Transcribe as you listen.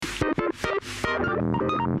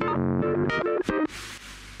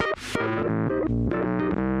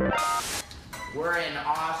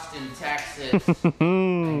Texas.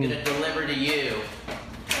 I'm gonna deliver to you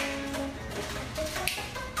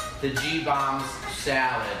the G-Bombs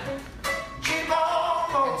salad.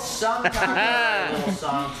 And sometimes I write a little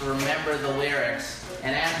song to remember the lyrics.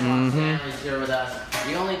 And Antoine Stanley's here with us.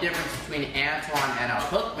 The only difference between Antoine and a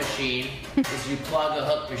hook machine is you plug a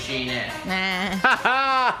hook machine in. Okay?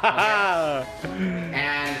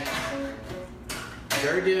 And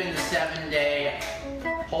they're doing the 7-day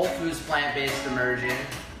Whole Foods plant-based immersion.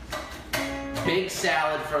 Big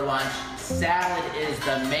salad for lunch. Salad is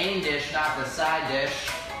the main dish, not the side dish.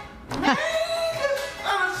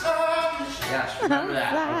 Yes, remember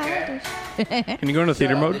that, okay? Can you go into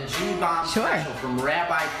theater mode? The G-Bomb special from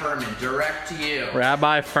Rabbi Fuhrman, direct to you.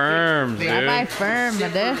 Rabbi Firm, dude. Rabbi Firm,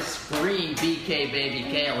 This green BK baby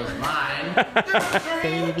kale is mine.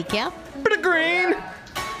 Baby kale. Bit of green.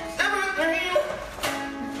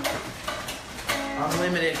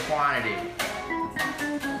 Unlimited quantity.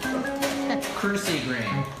 Cruci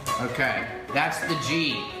green. Okay, that's the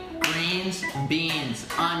G. Greens, beans,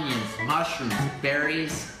 onions, mushrooms,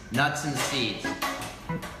 berries, nuts, and seeds.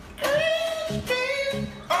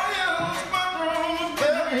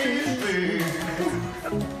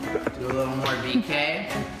 Do a little more BK.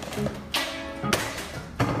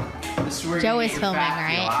 This is where Joe you is get your filming, fat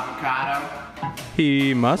right? avocado.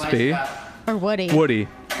 He must Slice be. that. Or Woody. Woody.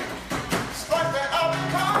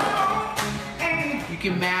 You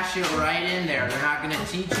can mash it right in there. They're not going to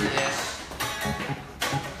teach you this.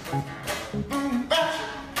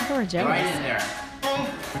 Poor Joe. Right in there.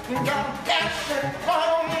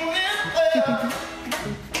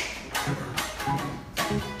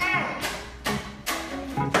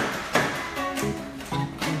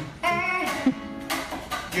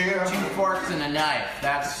 Two forks and a knife.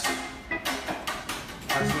 That's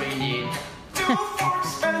what you need. 2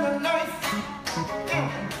 forks and a knife.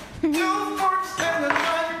 2 forks and a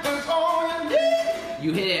knife is all you need.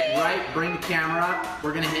 You hit it right. Bring the camera up.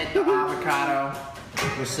 We're gonna hit the avocado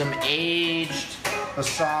with some aged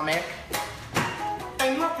balsamic.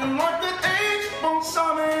 Ain't nothing like the aged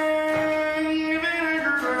balsamic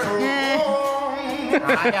vinegar.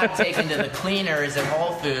 I got taken to the cleaners at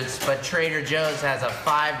Whole Foods, but Trader Joe's has a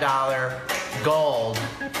 $5 gold.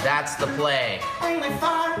 That's the play. Only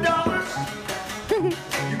 $5.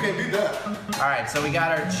 You can't do that. All right, so we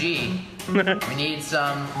got our G. We need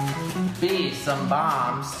some B's, some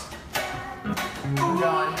bombs. We're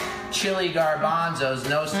going chili garbanzos,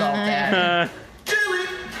 no salt added. Chili.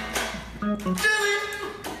 Chili.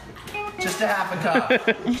 Just a half a cup.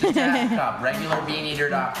 Just a half a cup.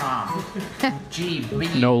 Regularbeaneater.com. G, B.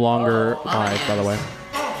 No longer O, live, by the way.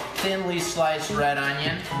 Thinly sliced red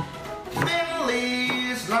onion.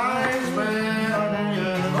 Thinly sliced red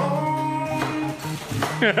onion.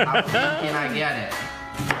 How thin can I get it?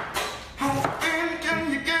 How thin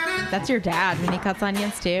can you get it? That's your dad when he cuts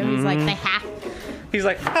onions too. He's like, they have. He's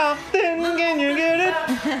like, how thin can you get it?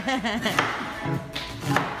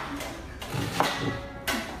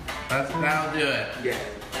 That'll do it. Yeah.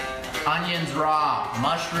 Onions raw.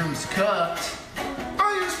 Mushrooms cooked.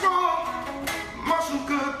 Onions raw. Mushroom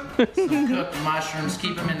cooked. Some cooked mushrooms.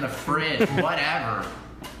 Keep them in the fridge. Whatever.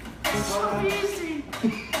 So easy.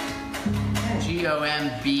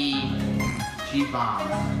 G-O-M-B. G-bomb.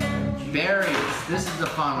 Berries. This is the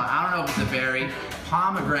fun one. I don't know if it's a berry.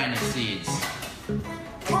 Pomegranate seeds.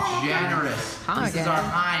 Generous. This is our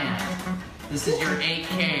iron. This is your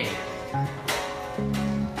 8K.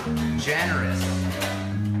 Generous.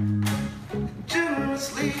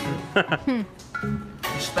 Generously.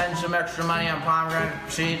 You spend some extra money on pomegranate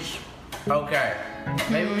seeds? Okay.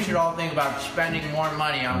 Maybe we should all think about spending more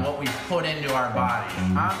money on what we put into our bodies,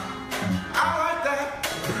 huh? I like that.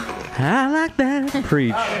 I like that. Preach.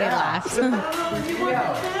 He laughs. The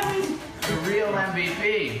real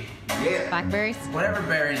MVP. Yeah. Blackberries. Whatever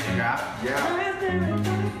berries you got. Yeah.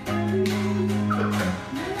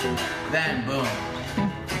 Then, boom.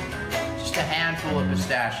 Just a handful of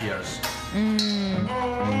pistachios.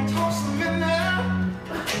 Toss them in there.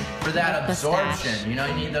 For that absorption, Pistache. you know,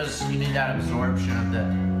 you need that absorption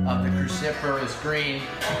of the cruciferous green.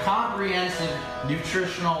 Comprehensive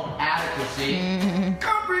nutritional adequacy.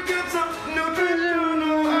 Comprehensive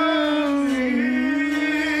nutritional.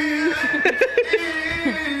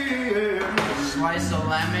 Slice of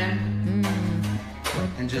lemon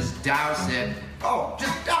and just douse it. Oh,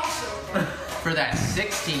 just douse it. For that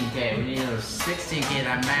 16K, we need those 16K,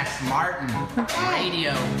 that Max Martin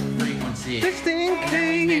radio frequency. 16K. And then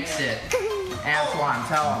we mix it. Antoine,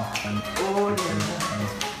 tell him. Oh,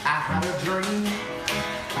 yeah. I had a dream.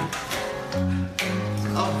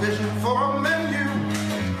 A vision for a menu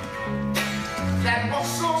that was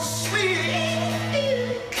so sweet.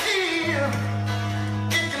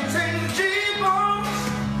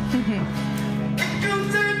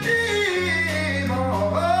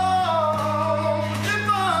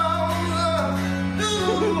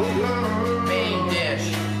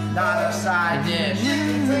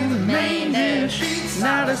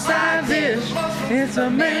 It's a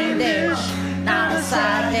main dish. not a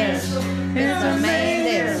side dish. It's a main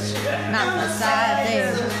dish, not a side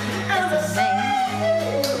dish. It's a main.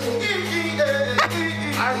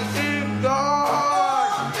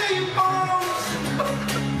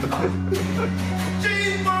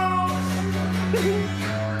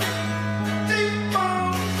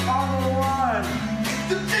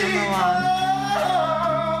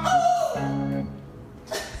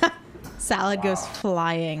 Salad goes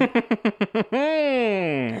flying.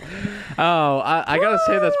 Oh, I gotta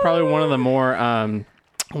say that's probably one of the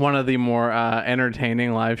more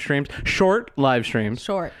entertaining live streams. Short live streams.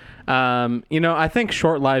 Short. I think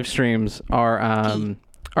short live streams are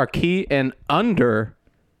key and underplayed,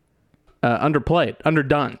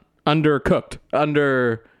 underdone, undercooked,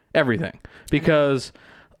 under everything, because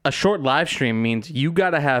a short live stream means you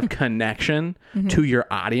got to have connection to your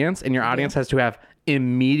audience, and your audience has to have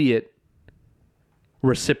immediate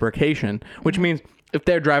reciprocation, which means if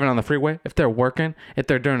they're driving on the freeway, if they're working, if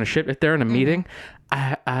they're doing a shift, if they're in a meeting,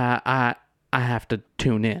 I have to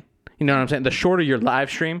tune in. You know what I'm saying? The shorter your live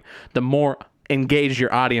stream, the more engaged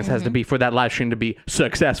your audience has to be for that live stream to be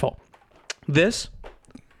successful. This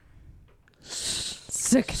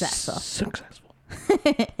Successful.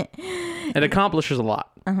 It accomplishes a lot.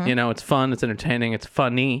 It's fun, it's entertaining, it's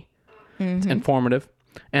funny, it's informative,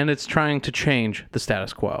 and it's trying to change the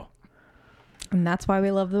status quo. And that's why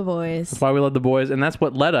we love the boys. That's why we love the boys, and that's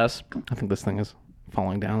what led us. I think this thing is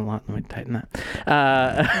falling down a lot. Let me tighten that.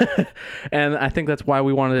 And I think that's why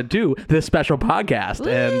we wanted to do this special podcast. Woo!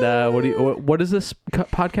 And what is this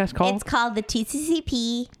podcast called? It's called the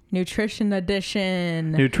TCCP Nutrition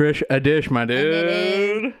Edition. Nutrition Edition, my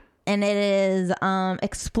dude. And it is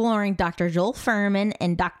exploring Dr. Joel Fuhrman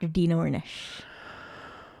and Dr. Dean Ornish.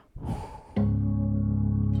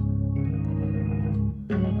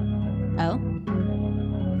 Oh?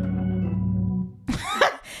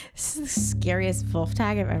 This is the scariest wolf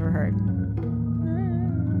tag I've ever heard.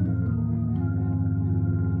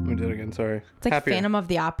 Let me do it again. Sorry. It's like Phantom of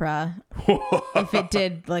the Opera. If it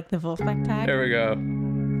did like the Wolfpack tag. There we go.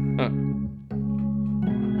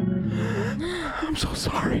 I'm so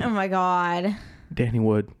sorry. Oh my god. Danny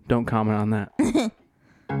Wood, don't comment on that.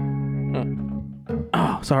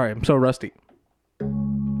 Oh, sorry. I'm so rusty.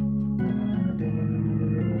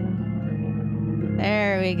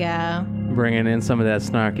 There we go. Bringing in some of that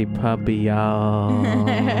snarky puppy, y'all.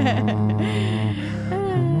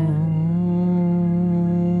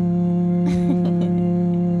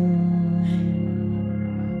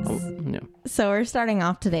 So we're starting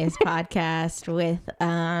off today's podcast with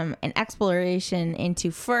an exploration into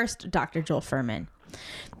first Dr. Joel Fuhrman.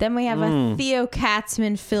 Then we have a Theo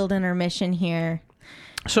Katzman filled intermission here.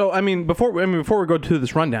 So, before we go to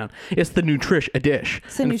this rundown, it's the Nutrish Edish.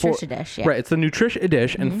 It's the Nutrish Edish, yeah. Right, it's the Nutrish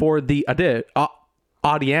Edish, and for the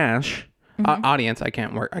audience, I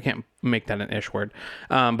can't make that an ish word.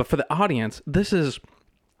 But for the audience, this is,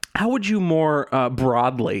 how would you more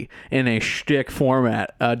broadly, in a shtick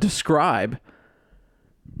format, describe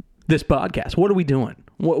this podcast? What are we doing?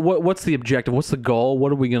 What's the objective? What's the goal?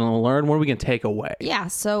 What are we going to learn? What are we going to take away? Yeah,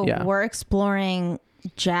 so we're exploring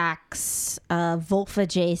Jack's Wolf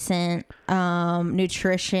adjacent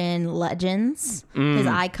nutrition legends, his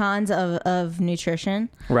icons of nutrition.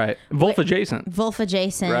 Right. Wolf adjacent. Wolf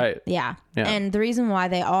adjacent. Right. Yeah. And the reason why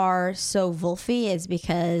they are so wolfy is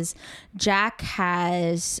because Jack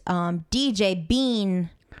has DJ Bean,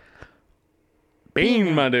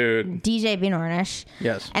 my dude. DJ Bean Ornish.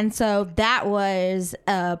 Yes. And so that was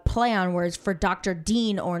a play on words for Dr.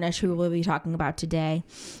 Dean Ornish, who we'll be talking about today.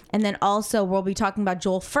 And then also we'll be talking about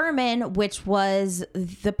Joel Fuhrman, which was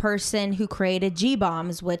the person who created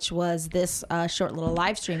G-Bombs, which was this short little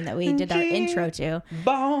live stream that we did our intro to.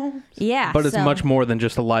 Bombs. Yeah. But it's much more than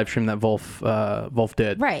just a live stream that Wolf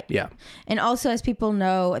did. Right. Yeah. And also, as people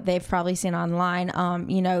know, they've probably seen online,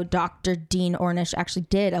 Dr. Dean Ornish actually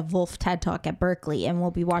did a Wolf TED Talk at Berkeley, and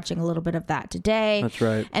we'll be watching a little bit of that today. That's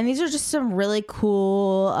right. And these are just some really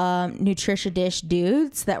cool Nutrition Dish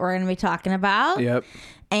dudes that we're going to be talking about. Yep.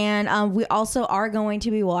 And we also are going to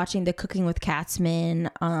be watching the Cooking with Katzman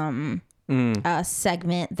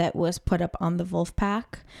segment that was put up on the Wolfpack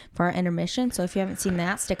for our intermission. So if you haven't seen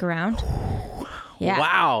that, stick around. Yeah.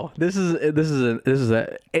 Wow. This is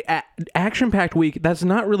a action-packed week that's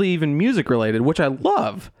not really even music related, which I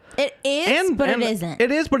love. It is, but it isn't.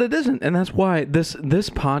 It is, but it isn't. And that's why this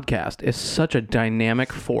podcast is such a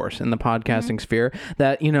dynamic force in the podcasting sphere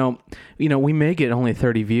that, we may get only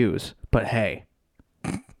 30 views, but hey,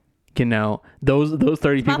 those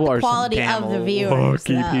 30 people are quality some damn of the viewers,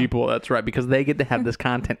 lucky people. That's right, because they get to have this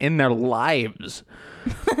content in their lives.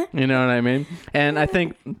 You know what I mean? And I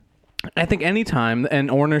think I think anytime, and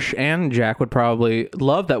Ornish and Jack would probably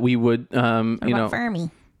love that we would, Fermi.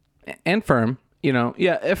 and Firm.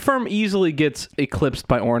 If Firm easily gets eclipsed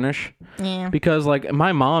by Ornish. Yeah. Because like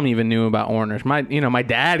my mom even knew about Ornish. My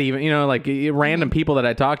dad even, like random people that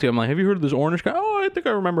I talked to, I'm like, have you heard of this Ornish guy? Oh, I think I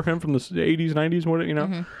remember him from the 80s, 90s,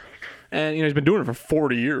 whatever, And he's been doing it for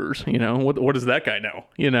 40 years. What does that guy know?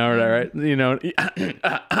 Right? You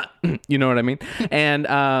know what I mean? And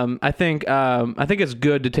I think it's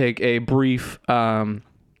good to take a brief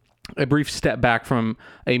step back from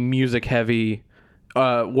a music heavy,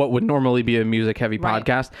 what would normally be a music heavy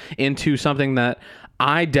podcast into something that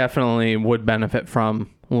I definitely would benefit from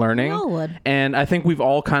learning. We all would. And I think we've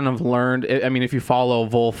all kind of learned. I mean, if you follow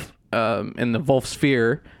Wolf in the Wolf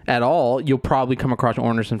sphere at all, you'll probably come across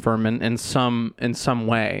Ornish and Fuhrman in some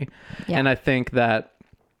way. Yeah. And I think that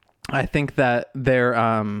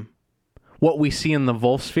they're what we see in the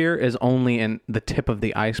Wolf sphere is only in the tip of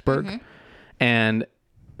the iceberg. And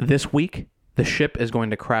this week the ship is going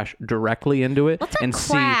to crash directly into it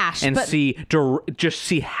see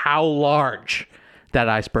how large that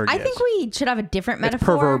iceberg is. I think we should have a different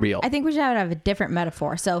metaphor. It's proverbial. I think we should have a different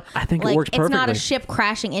metaphor. So I think it works perfectly. It's not a ship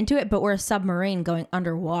crashing into it, but we're a submarine going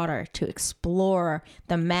underwater to explore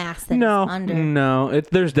the mass that is under. No,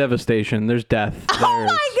 there's devastation. There's death. Oh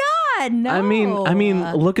my God, no. I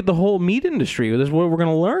mean, look at the whole meat industry. This is what we're going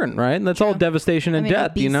to learn, right? And that's all devastation and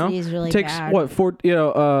death. Is really it takes bad.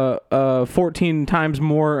 14 times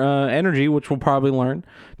more energy, which we'll probably learn,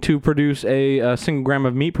 to produce a single gram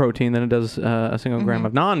of meat protein than it does a single gram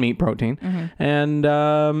of non-meat protein. And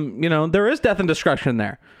there is death and destruction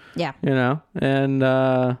there. Yeah. And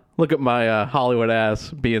look at my Hollywood ass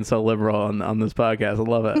being so liberal on this podcast. I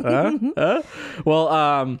love it. Huh?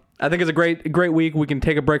 Well, I think it's a great week. We can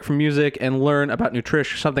take a break from music and learn about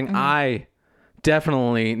nutrition, something I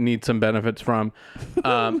definitely need some benefits from.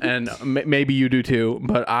 And maybe you do too,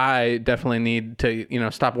 but I definitely need to,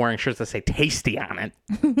 stop wearing shirts that say tasty on it.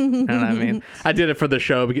 You know what I mean? I did it for the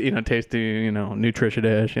show, because, tasty,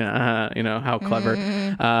 nutritious, how clever.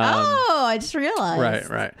 I just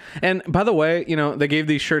realized. Right. And by the way, they gave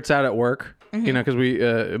these shirts out at work, because we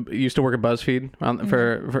used to work at BuzzFeed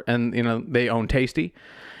for and, they own Tasty.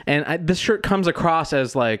 And this shirt comes across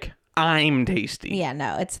as like, I'm tasty. Yeah,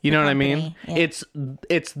 no, it's you know what I mean. Yeah. It's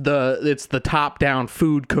the top down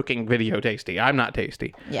food cooking video tasty. I'm not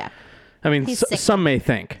tasty. Yeah, I mean, some may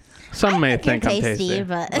think. Some may think I'm tasty,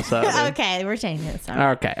 but okay, we're changing it.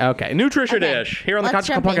 Okay. Nutrition Dish here on the Let's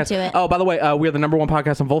Conscious jump Podcast. into it. Oh, by the way, we are the #1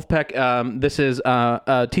 podcast on Wolfpack. This is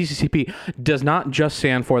TCCP. Does not just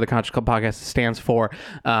stand for the Conscious Podcast. It stands for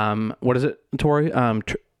what is it, Tori?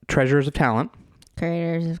 Treasures of Talent.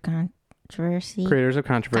 Creators of controversy. Creators of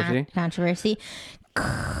controversy.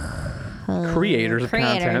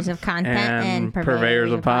 Creators of content and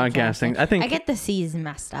purveyors of podcasting. I think I get the C's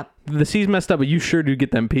messed up. The C's messed up, but you sure do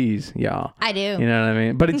get them P's, y'all. I do. You know what I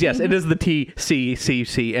mean? But it's it is the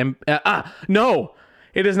TCCC. And no,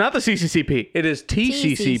 it is not the CCCP. It is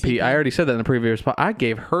TCCP. I already said that in the previous part. I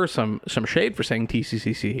gave her some shade for saying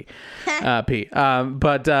TCCC P.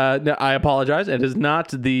 But no, I apologize. It is not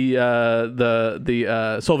the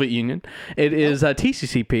Soviet Union. It is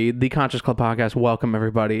TCCP, the Conscious Club Podcast. Welcome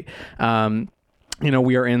everybody.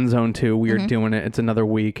 We are in zone 2. We are doing it. It's another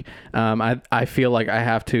week. I feel like I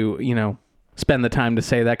have to spend the time to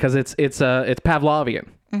say that because it's Pavlovian.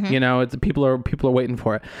 It's people are waiting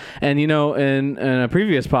for it. And in a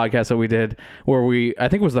previous podcast that we did where I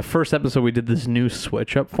think it was the first episode, we did this new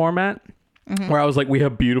switch up format where I was like, we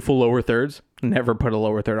have beautiful lower thirds. Never put a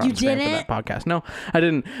lower third on screen for that podcast. No, I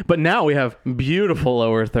didn't. But now we have beautiful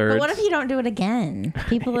lower thirds. But what if you don't do it again?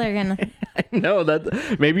 People are gonna. I know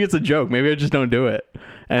that maybe it's a joke. Maybe I just don't do it.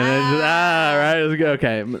 And right.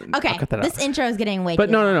 Okay. Okay. This intro is getting way.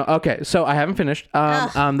 But no. Okay. So I haven't finished.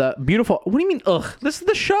 The beautiful. What do you mean? This is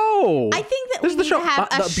the show. I think that this is the show.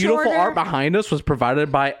 The beautiful art behind us was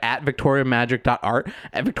provided by at VictoriaMagic.art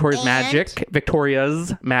at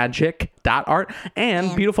Victoria'sMagic.art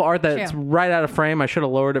and beautiful art that's right out of frame. I should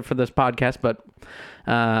have lowered it for this podcast, but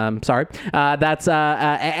sorry. That's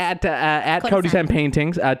at Cody Sen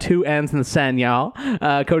Paintings. 2 N's in the Sen, y'all.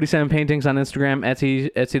 Cody Sen Paintings on Instagram.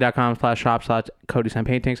 Etsy.com/shop/Cody Sen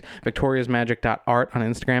Paintings. Victoria'sMagic.art on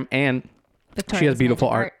Instagram, and she has beautiful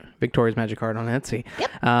art. Victoria's Magic Art on Etsy.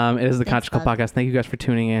 Yep. It is the Conscious Club Podcast. Thank you guys for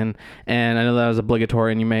tuning in. And I know that was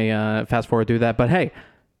obligatory, and you may fast forward through that, but hey,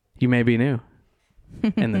 you may be new.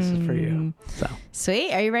 And this is for you. So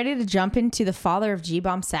sweet. Are you ready to jump into the father of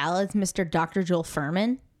G-bomb salads, Mr. Dr. Joel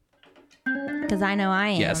Fuhrman? Because I know I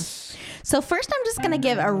am. Yes. So first, I'm just going to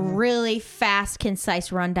give a really fast, concise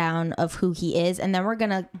rundown of who he is, and then we're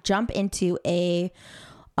going to jump into a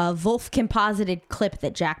Wolf composited clip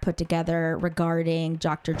that Jack put together regarding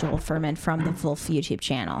Dr. Joel Fuhrman from the Wolf YouTube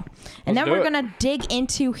channel. And then we're going to dig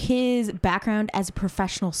into his background as a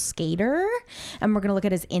professional skater. And we're going to look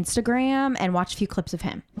at his Instagram and watch a few clips of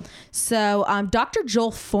him. So Dr.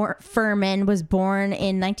 Joel Fuhrman was born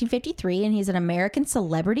in 1953, and he's an American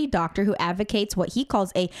celebrity doctor who advocates what he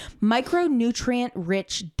calls a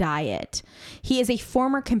micronutrient-rich diet. He is a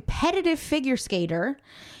former competitive figure skater.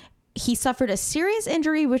 He suffered a serious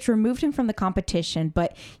injury which removed him from the competition,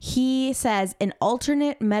 but he says an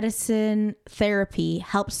alternate medicine therapy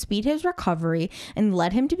helped speed his recovery and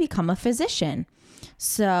led him to become a physician.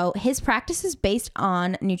 So his practice is based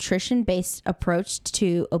on nutrition-based approach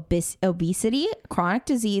to obesity, chronic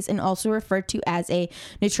disease, and also referred to as a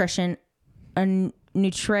nutrarian.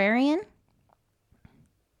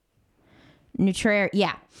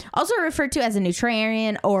 Also referred to as a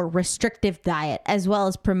nutrarian or restrictive diet, as well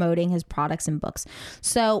as promoting his products and books.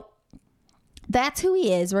 So that's who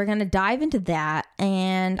he is. We're going to dive into that,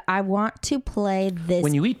 and I want to play this.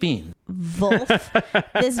 When you eat beans. Wolf.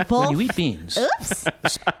 This Wolf. When you eat beans. Oops.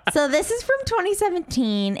 So this is from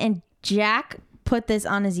 2017, and Jack put this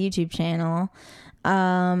on his YouTube channel,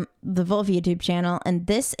 the Wolf YouTube channel, and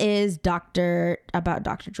this is about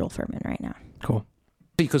Dr. Joel Fuhrman right now. Cool.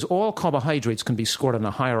 Because all carbohydrates can be scored on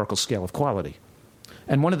a hierarchical scale of quality.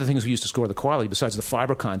 And one of the things we use to score the quality, besides the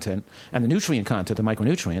fiber content and the nutrient content, the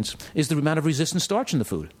micronutrients, is the amount of resistant starch in the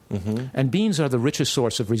food. Mm-hmm. And beans are the richest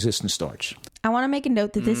source of resistant starch. I want to make a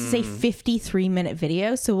note that this is a 53-minute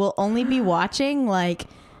video, so we'll only be watching like...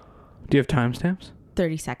 Do you have timestamps?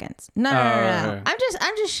 30 seconds. No. I'm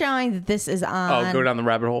just showing that this is on... Oh, go down the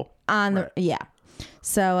rabbit hole. Yeah.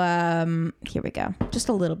 So here we go. Just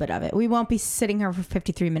a little bit of it. We won't be sitting here for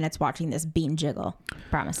 53 minutes watching this bean jiggle.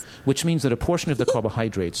 Promise. Which means that a portion of the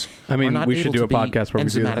carbohydrates I mean, are not we should able do a to be podcast where we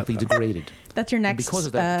do that. enzymatically degraded. That's your next Because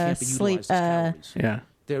of that, it can't be sleep. utilized as calories. Yeah.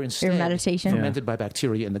 They're instead meditation. fermented by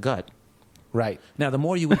bacteria in the gut. Right. Now, the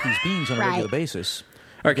more you eat these beans on a regular Right. basis...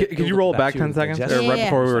 All right, could you roll it back 10 seconds? Or right Yeah.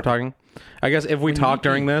 before we were talking? I guess if we you talk eat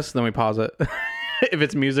during beans- this, then we pause it. If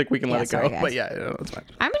it's music, we can let it sorry, go. guys. But yeah, that's fine.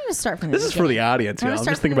 I'm going to start from the This is for the audience, I'm y'all. gonna I'm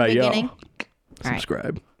start just thinking from about the y'all. beginning. All right.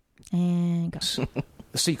 Subscribe. And go.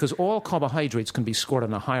 See, because all carbohydrates can be scored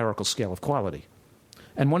on a hierarchical scale of quality.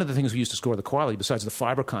 And one of the things we use to score the quality, besides the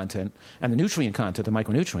fiber content and the nutrient content, the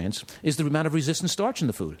micronutrients, is the amount of resistant starch in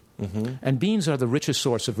the food. Mm-hmm. And beans are the richest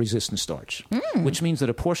source of resistant starch, which means that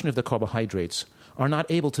a portion of the carbohydrates are not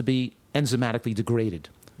able to be enzymatically degraded.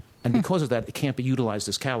 And because of that, it can't be utilized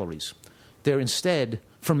as calories. They're instead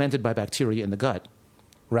fermented by bacteria in the gut.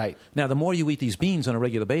 Right. Now, the more you eat these beans on a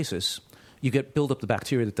regular basis, you build up the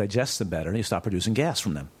bacteria that digests them better, and you stop producing gas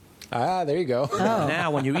from them. Ah, there you go. Now,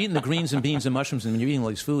 when you're eating the greens and beans and mushrooms, and when you're eating all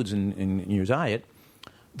these foods in your diet,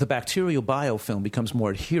 the bacterial biofilm becomes more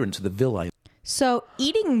adherent to the villi. So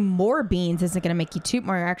eating more beans isn't going to make you toot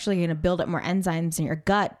more. You're actually going to build up more enzymes in your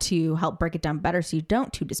gut to help break it down better so you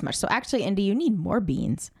don't toot as much. So actually, Indy, you need more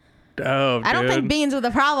beans. Oh, I don't think beans are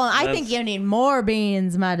the problem. I think you need more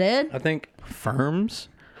beans, my dude. I think Firms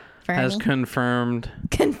has Fernie. confirmed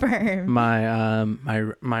Confirm. my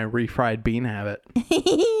my refried bean habit.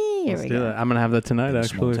 Here Let's we do go. that. I'm gonna have that tonight. The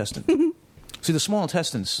small Actually, intestine. See, the small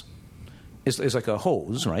intestines is like a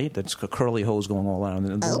hose, right? That's a curly hose going all around.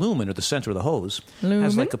 And the lumen, or the center of the hose,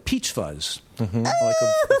 has like a peach fuzz. Mm-hmm. Like a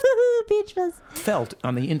Peach fuzz. felt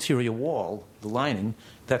on the interior wall, the lining,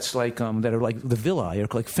 that's like, that are like the villi, or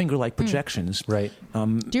like finger-like projections. Right.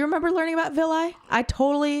 Do you remember learning about villi? I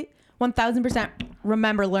totally 1000%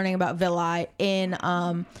 remember learning about villi in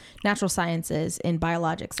natural sciences, in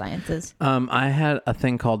biologic sciences. I had a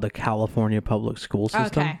thing called the California Public School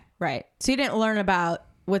System. Okay, right. So you didn't learn about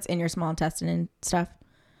what's in your small intestine and stuff.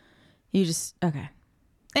 You just okay.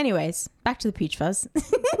 Anyways, back to the peach fuzz.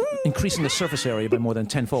 Increasing the surface area by more than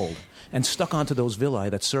tenfold, and stuck onto those villi,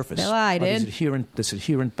 that surface, Villi, are dude. this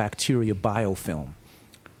adherent bacteria biofilm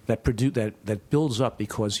that builds up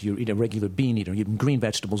because you eat a regular bean eater. You eat green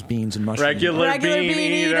vegetables, beans, and mushrooms. Regular bean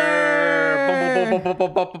eater.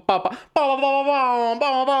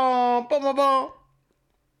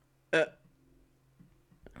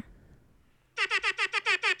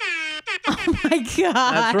 My God.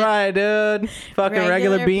 That's right, dude. Fucking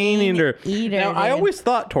regular bean eater. Now, I dude. always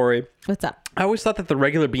thought, Tori, What's up? I always thought that the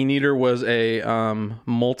regular bean eater was a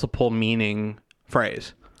multiple meaning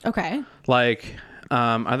phrase. Okay. Like,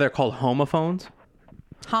 are they called homophones?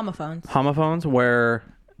 Homophones. Homophones, where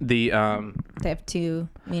the They have two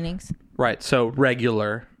meanings. right. So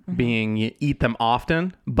regular being you eat them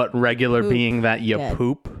often, but regular Poop. being that you Good.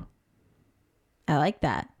 poop. I like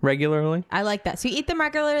that. regularly. I like that. So you eat them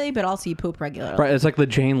regularly, but also you poop regularly. Right, it's like the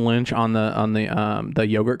Jane Lynch on the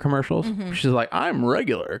yogurt commercials. She's like, I'm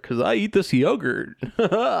regular because I eat this yogurt.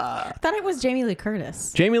 I thought it was Jamie Lee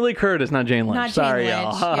Curtis. Jamie Lee Curtis, not Jane Lynch. Not Jane Sorry,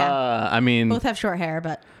 Lynch, y'all. yeah. I mean, Both have short hair,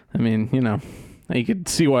 but you could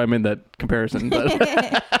see why I made that comparison. But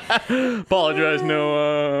apologize,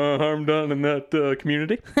 no harm done in that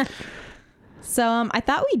community. so I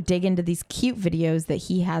thought we'd dig into these cute videos that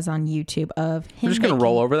he has on YouTube of him. We're just gonna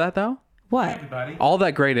roll over that though. What? All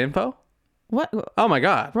that great info. What? Oh my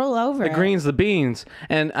god. Roll over. The greens, the beans,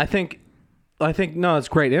 and I think no, it's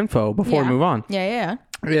great info. Before we move on, Yeah.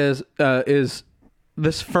 is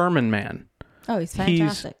this Fuhrman man? Oh, he's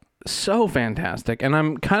fantastic. He's so fantastic, and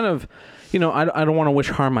I'm kind of, I don't want to wish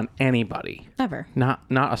harm on anybody. Never. Not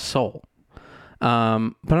a soul. But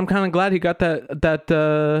I'm kind of glad he got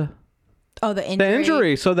that Oh, the injury. the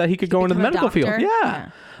injury so that he could go into the become a medical field. doctor? Yeah. Yeah.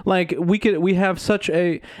 Like we have such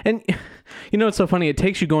a, and it's so funny. It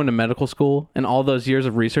takes you going to medical school and all those years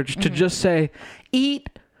of research to just say, eat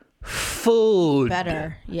food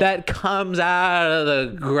Better. Yeah. that comes out of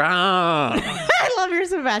the ground. I love your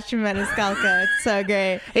Sebastian Maniscalco. It's so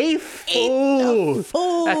great. Eat food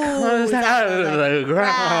that comes out of the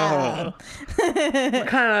ground. What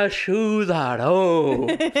kind of shoes are those?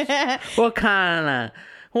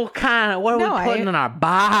 What are we putting in our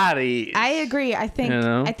bodies? I agree. I think You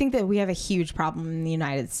know? I think that we have a huge problem in the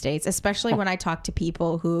United States, especially when I talk to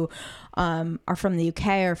people who are from the UK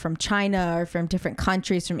or from China or from different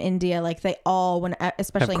countries, from India. Like they all,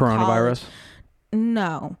 especially Have in college. coronavirus?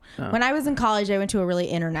 No. When I was in college, I went to a really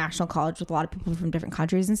international college with a lot of people from different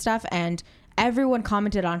countries and stuff, and everyone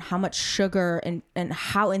commented on how much sugar and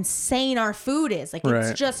how insane our food is. Like Right.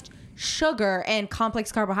 it's just sugar and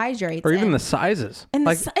complex carbohydrates. Or even and the sizes. and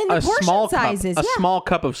the like si- and the a portion small sizes, cup, a yeah. small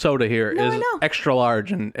cup of soda here No, I is know. extra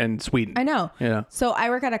large and sweetened. I know. Yeah. So I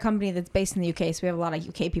work at a company that's based in the UK. So we have a lot of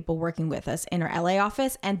UK people working with us in our LA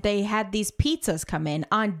office. And they had these pizzas come in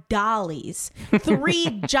on dollies.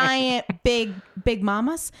 3 giant big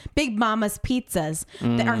mamas pizzas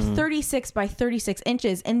that are 36 by 36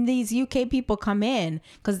 inches. And these UK people come in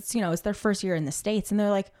because it's their first year in the States. And they're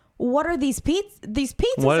like, what are these pizzas? These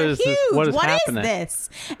pizzas What are is huge. this? What is What is happening?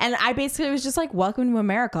 this? And I basically was just like, welcome to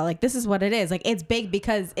America. Like, this is what it is. Like, it's big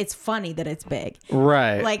because it's funny that it's big.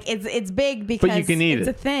 Right. Like it's big because you can eat it's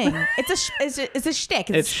it. a thing. It's a shtick. It's It's a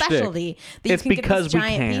shtick. specialty that It's you can get because this we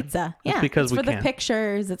giant can. pizza. It's Yeah, because it's we for the can.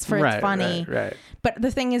 pictures. It's for Right, it's funny. right. But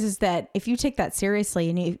the thing is that if you take that seriously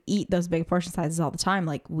and you eat those big portion sizes all the time,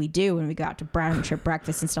 like we do when we go out to brunch or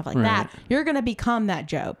breakfast and stuff like that, you're gonna become that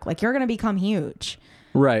joke. Like you're gonna become huge.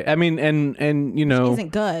 Right. I mean, and Isn't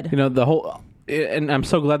good. the whole, and I'm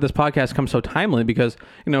so glad this podcast comes so timely because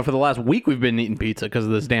for the last week we've been eating pizza because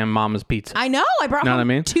of this damn Mama's Pizza. I know. I brought You know home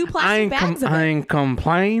what I mean? 2 plastic bags of I it. ain't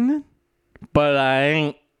complaining, but I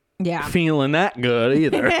ain't Yeah. feeling that good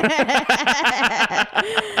either.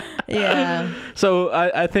 Yeah. So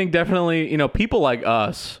I think definitely people like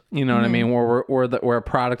us, what I Mm-hmm. mean, we're a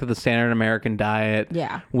product of the standard American diet.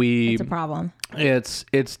 Yeah. We It's a problem. It's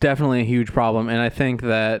definitely a huge problem, and I think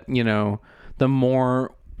that the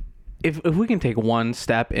more if we can take one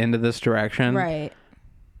step into this direction, Right.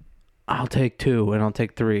 I'll take 2 and I'll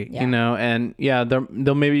take 3. Yeah. And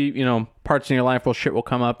there'll maybe parts in your life where shit will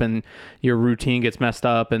come up and your routine gets messed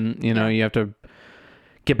up, and you have to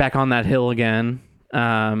get back on that hill again.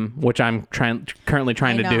 Which I'm currently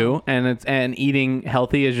trying to do, and eating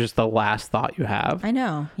healthy is just the last thought you have. I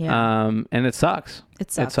know. Yeah. And it sucks. It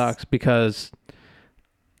sucks. It sucks because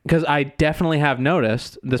I definitely have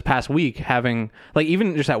noticed this past week having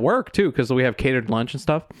even just at work too, because we have catered lunch and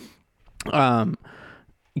stuff.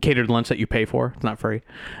 Catered lunch that you pay for. It's not free.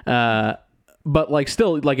 But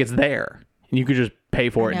still it's there. And you could just pay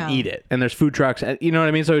for it and eat it. And there's food trucks. You know what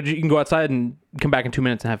I mean? So you can go outside and come back in 2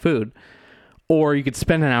 minutes and have food. Or you could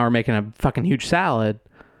spend an hour making a fucking huge salad.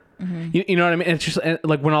 Mm-hmm. You know what I mean? It's just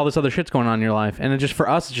when all this other shit's going on in your life. And it just, for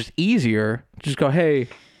us, it's just easier. Just go, hey,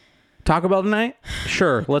 Taco Bell tonight?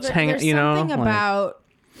 Sure. Let's hang out, There's something about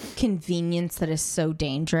convenience that is so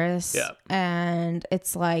dangerous. Yeah. And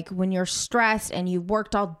it's like when you're stressed and you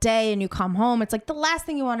worked all day and you come home, it's like the last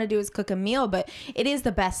thing you want to do is cook a meal, but it is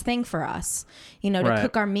the best thing for us, to Right.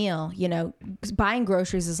 cook our meal. Buying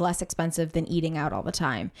groceries is less expensive than eating out all the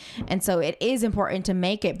time. And so it is important to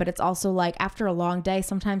make it, but it's also like after a long day,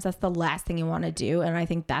 sometimes that's the last thing you want to do. And I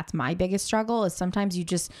think that's my biggest struggle is sometimes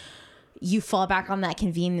you fall back on that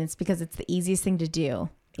convenience because it's the easiest thing to do,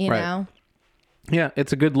 you Right. know? Yeah,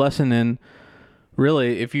 it's a good lesson in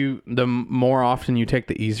really the more often you take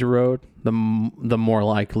the easy road, the more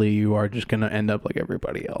likely you are just going to end up like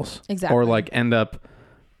everybody else. Exactly. Or end up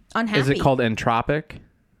Unhappy. Is it called entropic?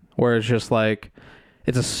 Where it's just like,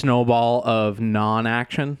 it's a snowball of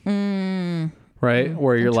non-action. Right?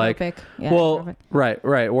 Where you're Entropic. like, Yeah, well, entropic.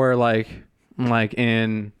 right. Where like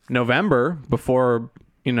in November, before,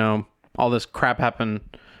 all this crap happened,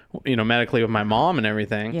 medically with my mom and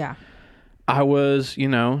everything. Yeah. I was,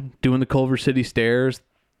 doing the Culver City stairs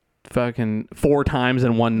fucking 4 times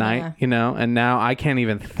in one night, and now I can't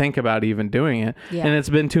even think about even doing it. Yeah. And it's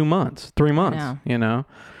been 2 months, 3 months,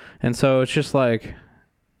 And so it's just like,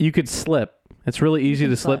 you could slip. It's really easy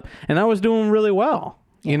to slip. And I was doing really well.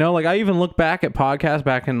 Like I even look back at podcasts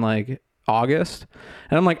back in like August,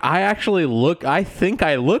 and I'm like, I think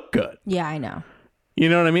I look good. Yeah, I know. You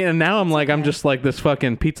know what I mean? And now I'm like, I'm just like this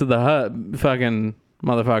fucking Pizza the Hut fucking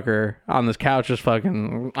motherfucker on this couch, just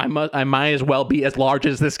fucking. I might as well be as large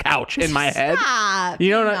as this couch in my head. Stop.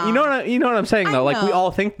 You know what I'm saying though. Like we know.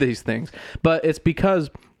 all think these things, but it's because.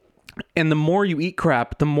 And the more you eat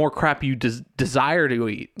crap, the more crap you desire to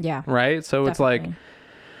eat. Yeah. Right? So It's like,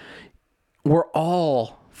 we're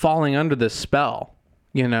all falling under this spell,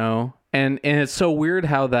 And it's so weird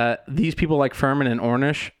how that these people like Fuhrman and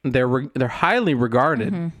Ornish, they're highly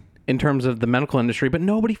regarded in terms of the medical industry, but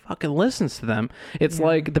nobody fucking listens to them. It's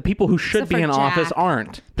like the people who should be in office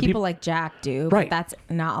aren't. People like Jack do, right. But that's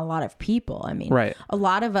not a lot of people. I mean, right. A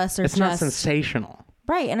lot of us are it's not sensational.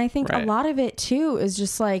 Right. And I think a lot of it too is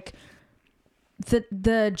just like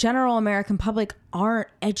the general American public aren't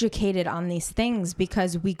educated on these things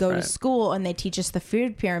because we go to school and they teach us the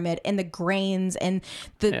food pyramid and the grains and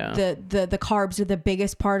the carbs are the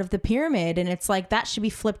biggest part of the pyramid, and it's like that should be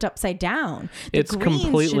flipped upside down. It's greens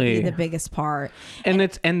completely should be the biggest part. And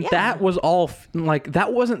that was all like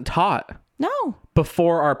that wasn't taught. No.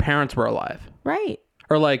 Before our parents were alive. Right.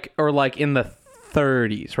 Or like in the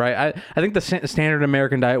 30s, right? I think the standard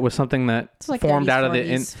American diet was something that like formed 30s, out of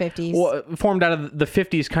 40s, 50s. Formed out of the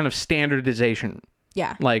 50s kind of standardization.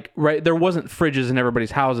 Yeah. Like, right, there wasn't fridges in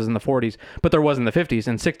everybody's houses in the 40s, but there was in the 50s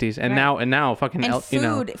and 60s, and now fucking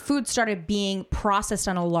food started being processed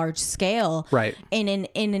on a large scale, right? In an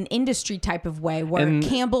industry type of way, where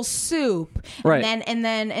Campbell's soup, right, and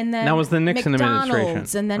then that was the Nixon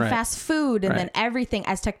administration, and then fast food, and then everything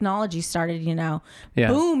as technology started,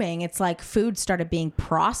 booming. It's like food started being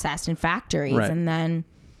processed in factories, and then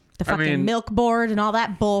the fucking milk board and all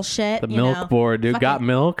that bullshit. The milk board, dude, got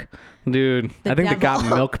milk. Dude, I think the got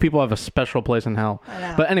milk people have a special place in hell.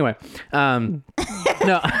 But anyway,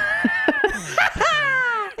 no.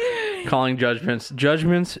 Calling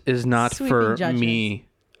judgments is not for me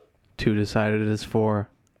to decide. It is for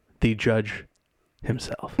the judge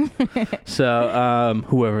himself. So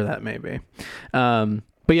whoever that may be.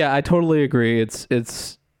 But yeah, I totally agree. It's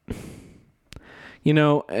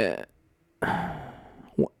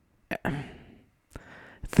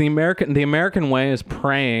the American way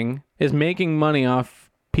is making money off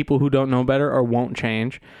people who don't know better or won't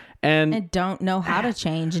change and don't know how to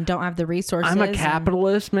change and don't have the resources. I'm a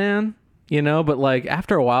capitalist, man, but like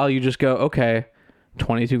after a while you just go, okay,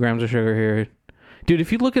 22 grams of sugar here. Dude,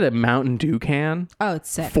 if you look at a Mountain Dew can, it's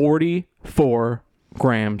sick. 44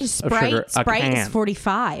 grams of sugar a Sprite can. Is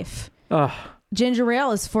 45. Ugh. Ginger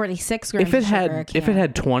ale is 46 grams. If it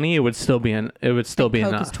had 20, it would still be enough.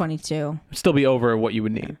 Coke is 22. It'd still be over what you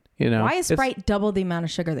would need. Why is Sprite double the amount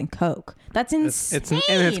of sugar than Coke? That's insane.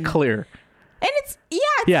 And it's clear. And it's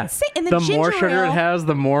insane. And the more sugar it has,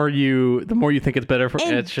 the more you think it's better for.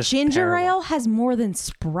 And it's just ginger terrible. ale has more than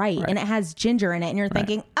Sprite, and it has ginger in it, and you're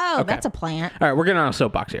thinking, that's a plant. All right, we're getting on a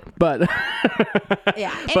soapbox here, but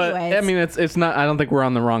yeah. Anyways. But I mean, it's not. I don't think we're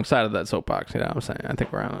on the wrong side of that soapbox. You know what I'm saying? I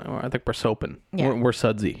think we're soaping. Yeah. We're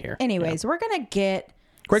sudsy here. Anyways, we're gonna get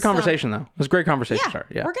great conversation though. It was a great conversation.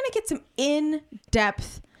 Yeah, we're gonna get some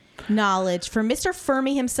in-depth knowledge from Mr.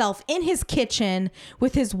 Fermi himself in his kitchen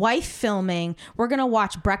with his wife filming. We're gonna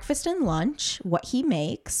watch breakfast and lunch, what he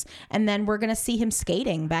makes, and then we're gonna see him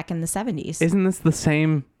skating back in the 70s. Isn't this the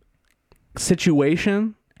same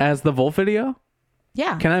situation as the Wolf video?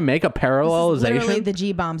 Yeah. Can I make a parallelization? This is literally the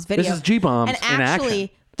G-Bombs video. This is G-Bombs and in actually,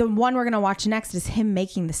 action. The one we're gonna watch next is him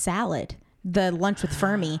making the salad. The lunch with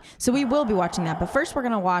Fermi. So we will be watching that. But first we're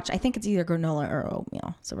going to watch, I think it's either granola or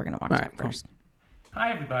oatmeal. So we're going to watch that first.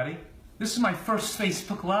 Hi, everybody. This is my first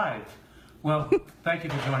Facebook Live. Well, thank you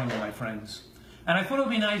for joining me, my friends. And I thought it would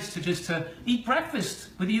be nice to eat breakfast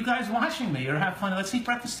with you guys watching me or have fun. Let's eat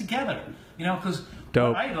breakfast together. Because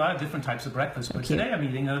I eat a lot of different types of breakfast. But today I'm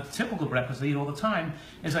eating a typical breakfast I eat all the time.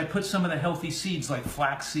 Is I put some of the healthy seeds like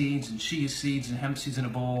flax seeds and chia seeds and hemp seeds in a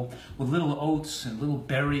bowl with little oats and little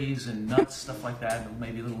berries and nuts, stuff like that, and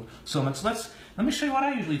maybe a little so much. Let me show you what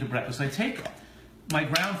I usually eat for breakfast. I take my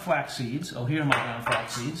ground flax seeds. Oh, here are my ground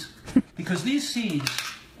flax seeds. Because these seeds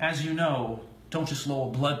as you know, don't just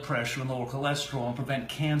lower blood pressure and lower cholesterol and prevent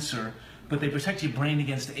cancer, but they protect your brain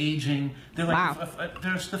against aging. They're like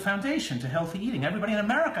there's the foundation to healthy eating. Everybody in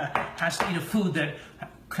America has to eat a food that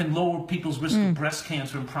can lower people's risk of breast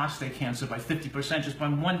cancer and prostate cancer by 50% just by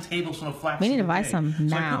 1 tablespoon of flaxseed. We need to buy a day. some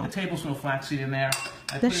So I now. put the tablespoon of flaxseed in there.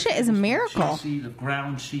 This shit is a miracle. Of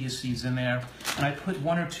ground chia seeds in there, and I put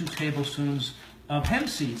 1 or 2 tablespoons of hemp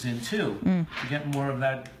seeds in too to get more of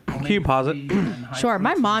that. Can you pause it? Sure.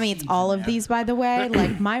 My mom eats all of these, by the way.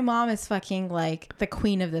 Like, my mom is fucking like the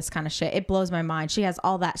queen of this kind of shit. It blows my mind. She has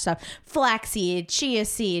all that stuff. Flaxseed, chia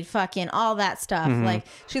seed, fucking all that stuff. Like,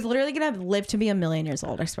 she's literally going to live to be 1,000,000 years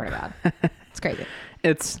old. I swear to God. It's crazy.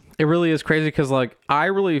 It really is crazy because, like, I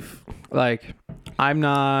really, I'm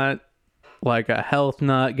not, like, a health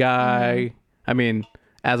nut guy. I mean,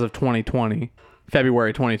 as of 2020.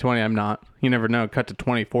 February 2020, I'm not. You never know. Cut to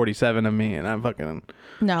 2047 of me, and I'm fucking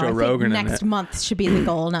No, Joe I Rogan think next month should be the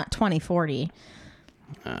goal, not 2040.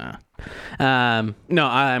 No,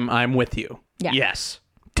 I'm with you. Yeah. Yes.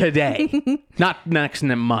 Today. Not next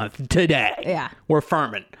month. Today. Yeah. We're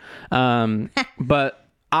firming. But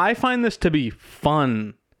I find this to be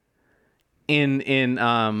fun in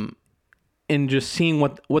just seeing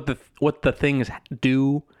what the things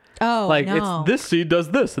do. Oh, Like, no. it's this seed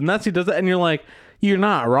does this and that seed does that, and you're like, you're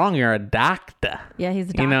not wrong, you're a doctor. Yeah,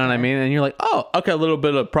 he's a doctor. You know what I mean? And you're like, oh, okay, a little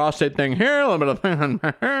bit of prostate thing here, a little bit of thing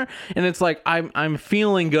here. And it's like, I'm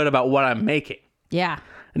feeling good about what I'm making. Yeah.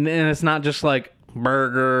 And it's not just like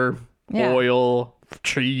burger, Yeah. oil,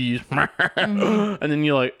 cheese. And then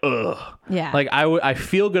you're like, ugh. Yeah. Like, I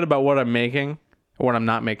feel good about what I'm making, or what I'm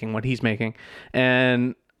not making, what he's making.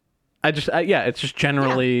 And it's just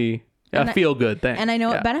generally a feel good thing. And I know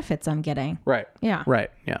what benefits I'm getting. Right. Yeah.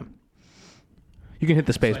 Right. Yeah. You can hit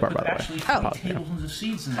the space So I bar, put by the way. actually 3 Pause, yeah. tablespoons of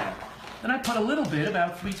seeds in there. Then I put a little bit,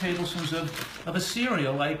 about 3 tablespoons of a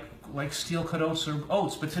cereal like steel cut oats or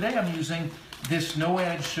oats. But today I'm using this no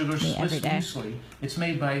add sugar Me every Swiss day. muesli. It's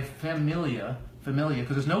made by Familia, because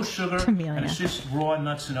there's no sugar Familia. and it's just raw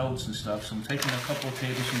nuts and oats and stuff. So I'm taking a couple of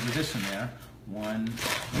tablespoons of this in there. 1.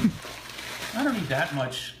 I don't need that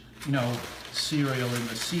much, cereal in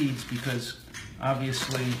the seeds because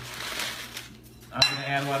obviously I'm going to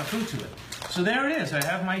add a lot of food to it. So there it is. I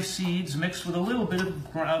have my seeds mixed with a little bit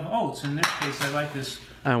of oats. In this case, I like this.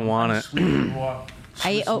 I want it. unsweetened raw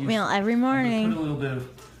I eat Swiss oatmeal muesli. every I'm gonna morning. Put a little bit of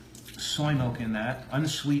soy milk in that,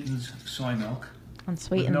 unsweetened soy milk, with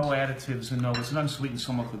Unsweetened. no additives and no. It's an unsweetened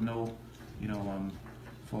soy milk with no,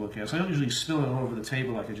 folic acid. I don't usually spill it all over the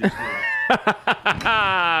table like I just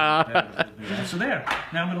did. So there.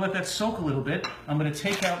 Now I'm going to let that soak a little bit. I'm going to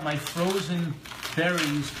take out my frozen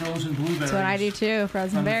berries, frozen blueberries. That's what I do too.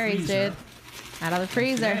 Frozen from the berries, freezer. dude. Out of the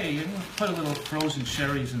freezer. Hey, you can put a little frozen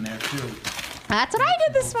cherries in there too. That's what I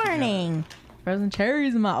did this morning. Frozen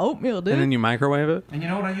cherries in my oatmeal, dude. And then you microwave it? And you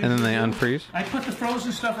know what I usually And then they do? unfreeze? I put the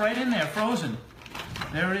frozen stuff right in there, frozen.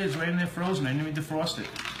 There it is, right in there, frozen. I didn't even defrost it.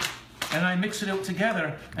 And I mix it out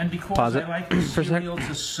together, and because Pause it I like the for a sec. cereal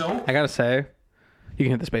to soak, I gotta say, you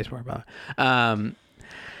can hit the space bar, by the way.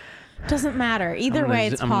 Doesn't matter. Either way,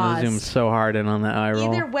 it's I'm gonna zoom paused. so hard in on that eye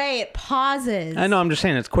roll. Either way, it pauses. I know, I'm just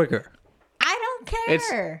saying it's quicker. I don't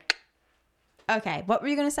care. Okay, what were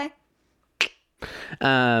you gonna say?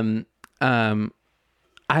 I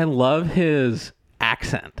love his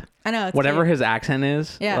accent. I know. It's Whatever cute. his accent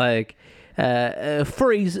is, Yeah. like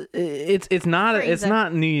freeze. It's not Freeze.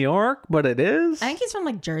 New York, but it is. I think he's from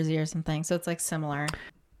like Jersey or something, so it's like similar.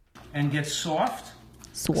 and get soft,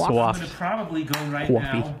 Swap. I'm Soft. going to probably go right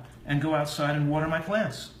Coffee. now and go outside and water my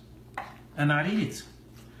plants and not eat it.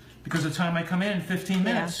 Because the time I come in 15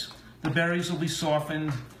 minutes, the berries will be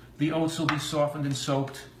softened, the oats will be softened and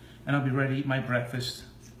soaked, and I'll be ready to eat my breakfast.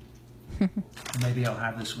 Maybe I'll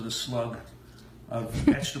have this with a slug of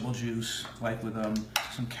vegetable juice, like with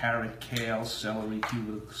some carrot, kale, celery,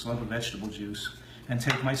 with a slug of vegetable juice, and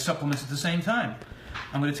take my supplements at the same time.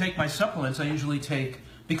 I'm going to take my supplements. I usually take,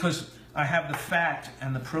 because I have the fat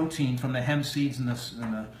and the protein from the hemp seeds and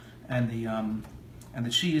the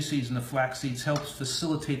chia seeds and the flax seeds helps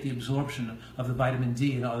facilitate the absorption of the vitamin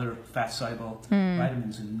D and other fat-soluble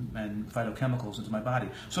vitamins and phytochemicals into my body.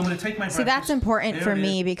 So I'm going to take my See, breakfast. that's important There for it is.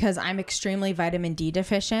 me because I'm extremely vitamin D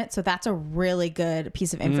deficient. So that's a really good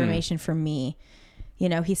piece of information for me. You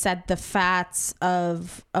know, he said the fats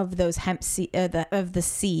of those hemp of the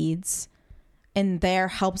seeds in there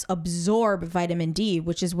helps absorb vitamin D,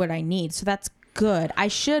 which is what I need. So that's good. I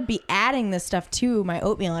should be adding this stuff to my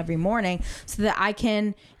oatmeal every morning so that I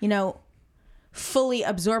can, fully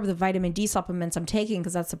absorb the vitamin D supplements I'm taking,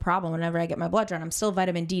 because that's the problem. Whenever I get my blood drawn, I'm still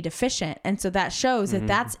vitamin D deficient. And so that shows that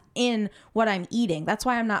that's in what I'm eating. That's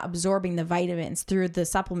why I'm not absorbing the vitamins through the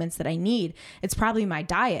supplements that I need. It's probably my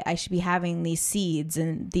diet. I should be having these seeds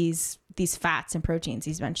and these fats and proteins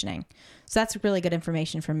he's mentioning. So that's really good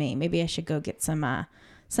information for me. Maybe I should go get some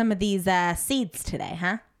of these seeds today,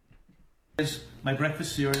 huh? My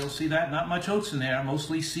breakfast cereal, see that? Not much oats in there,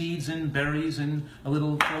 mostly seeds and berries and a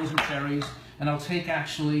little frozen cherries. And I'll take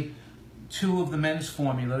actually 2 of the men's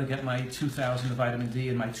formula to get my 2,000 of vitamin D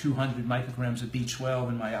and my 200 micrograms of B12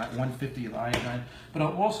 and my 150 of iodine. But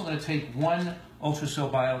I'm also going to take 1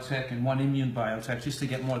 Ultracell Biotech and 1 Immune Biotech just to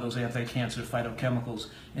get more of those anti-cancer phytochemicals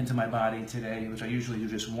into my body today, which I usually do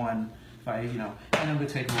just 1. And I'm going to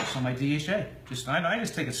take also my DHA. I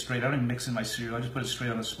just take it straight. I don't even mix in my cereal. I just put it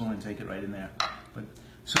straight on the spoon and take it right in there.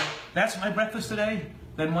 So that's my breakfast today.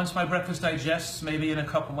 Then once my breakfast digests, maybe in a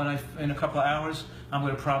couple of hours, I'm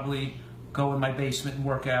going to probably go in my basement and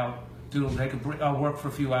work out. I'll work for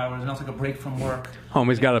a few hours, and I'll take a break from work.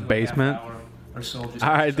 Homie's got a basement. Or so.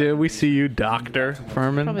 All right, dude. We see you, Dr.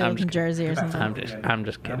 Fuhrman. Probably like in Jersey or something. I'm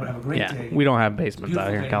just kidding. Have a great day. We don't have basements out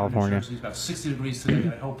here in California. It's about 60 degrees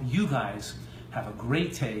today. I hope you guys have a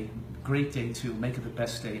great day too. Make it the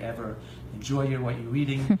best day ever. Enjoy what you're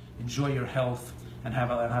reading. Enjoy your health, and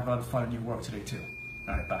have a lot of fun in your work today too.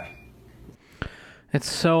 All right, bye. It's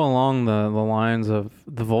so along the lines of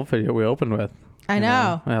the Volt video we opened with. I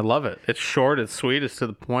know. I love it. It's short. It's sweet. It's to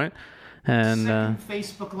the point. And Second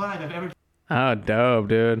Facebook Live I've ever. Oh, dope,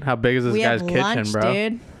 dude. How big is this guy's kitchen, lunch, bro?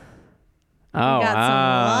 Dude. Oh, we got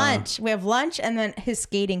some lunch. We have lunch and then his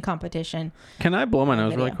skating competition. Can I blow my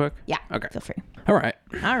nose really quick? Yeah. Okay. Feel free. All right.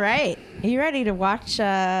 All right. Are you ready to watch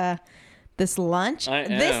this lunch? I am.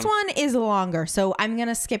 This one is longer, so I'm going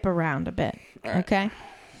to skip around a bit. Right. Okay?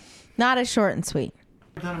 Not as short and sweet.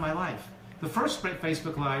 Done in my life. The first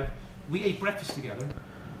Facebook Live, we ate breakfast together,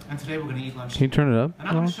 and today we're going to eat lunch. Can you turn it up? And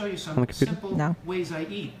I'm going to show you some simple ways I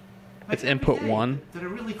eat. It's input 1. That are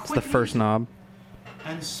really quick. It's the first knob.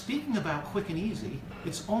 And speaking about quick and easy,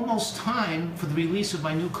 it's almost time for the release of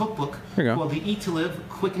my new cookbook called the Eat to Live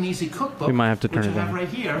Quick and Easy Cookbook. We might have to turn it it down. on Right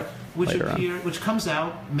here, which comes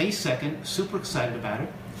out May 2nd. Super excited about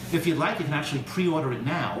it. If you'd like, you can actually pre-order it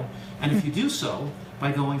now. And if you do so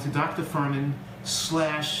by going to Dr. Fuhrman /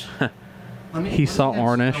 He saw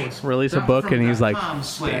Ornish release a book and he's like,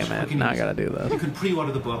 damn it, now I gotta do this. You can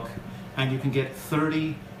pre-order the book and you can get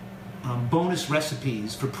 30 bonus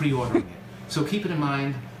recipes for pre-ordering it. So keep it in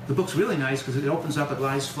mind. The book's really nice because it opens up, it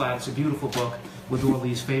lies flat. It's a beautiful book with all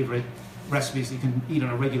these favorite recipes that you can eat on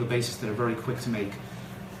a regular basis that are very quick to make.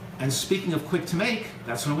 And speaking of quick to make,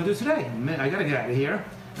 that's what I'm going to do today. I got to get out of here.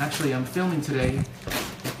 Actually, I'm filming today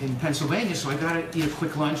in Pennsylvania, so I got to eat a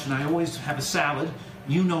quick lunch, and I always have a salad.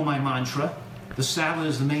 You know my mantra. The salad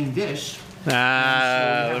is the main dish.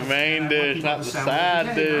 The main dish, not the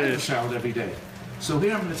side dish. I have a salad every day. So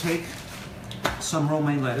here I'm going to take some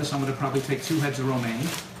romaine lettuce. I'm going to probably take 2 heads of romaine.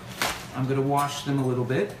 I'm going to wash them a little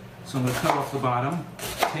bit. So I'm going to cut off the bottom,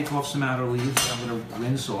 take off some outer leaves that I'm going to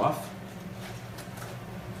rinse off.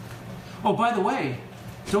 Oh, by the way,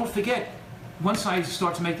 don't forget, once I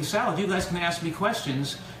start to make the salad, you guys can ask me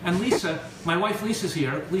questions. And Lisa, my wife Lisa's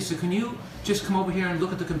here. Lisa, can you just come over here and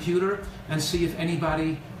look at the computer and see if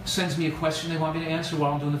anybody sends me a question they want me to answer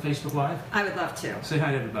while I'm doing the Facebook Live? I would love to. Say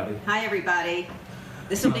hi to everybody. Hi, everybody.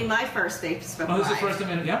 This will be my first Facebook Live. Oh, this is the first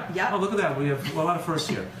time? Yeah? Yeah. Oh, look at that. We have a lot of firsts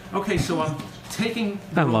here. Okay, so I'm taking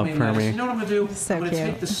the I love romaine lettuce. Fermi. You know what I'm going to do? So I'm going to cute.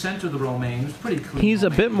 take the center of the romaine. It's pretty clean. He's a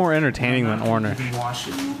romaine. bit more entertaining I'm than not gonna Ornish. even wash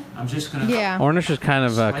it. I'm just going to Ornish is kind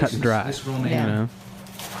of cut and dry. this romaine You know?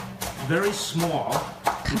 very small.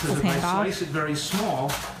 Because his if I hand off. slice it very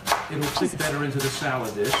small, it'll fit better into the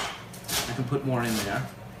salad dish. I can put more in there.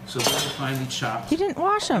 So very finely chopped. You didn't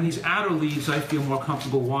wash And them. these outer leaves I feel more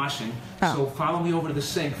comfortable washing. Oh. So follow me over to the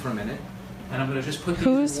sink for a minute. And I'm going to just put these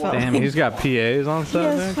Who's in water. Damn, he's got PAs on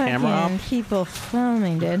stuff there. Camera fucking off. people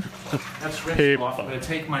filming, dude. That's rinsed People. off. I'm going to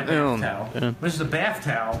take my Yeah. bath towel. Yeah. This is a bath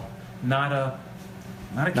towel, not a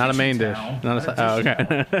kitchen main dish. towel, Not a not si- a oh, dish okay.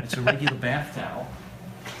 towel. It's a regular bath towel.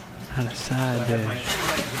 Not a side I have my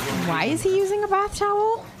dish. Why is he using a bath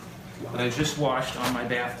towel? that I just washed on my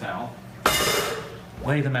bath towel.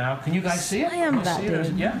 Lay them out. Can you guys see it? Slam Wanna that, see it? Or is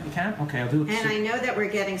it- dude. Yeah, you can? Okay, I'll do it. And I know that we're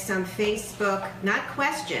getting some Facebook, not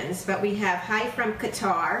questions, but we have hi from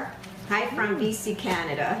Qatar, hi from BC,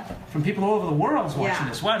 Canada, From people all over the world watching Yeah.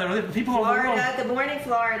 this. Wow, there are people all over the world. Florida, good morning,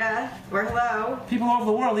 Florida, or hello. People all over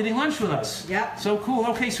the world eating lunch with us. Yep. So cool.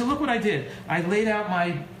 Okay, so look what I did. I laid out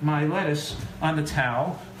my lettuce on the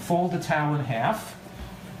towel, fold the towel in half,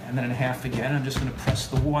 and then in half again. I'm just going to press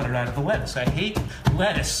the water out of the lettuce. I hate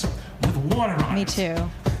lettuce with water on Me it. too.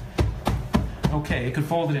 Okay, you could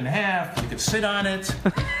fold it in half. You could sit on it.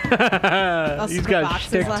 He's got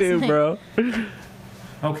shtick too, bro.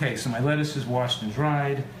 Okay, so my lettuce is washed and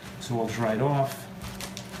dried. It's all dried off.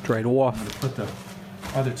 Dried I'm off. going to put the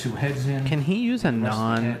other two heads in. Can he use a Rest of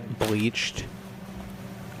the head. non-bleached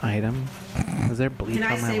item? Is there bleach Can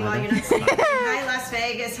I on my say while you're lettuce? not speaking? Hi, Las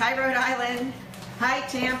Vegas. Hi, Rhode Island. Hi,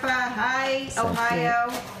 Tampa. Hi,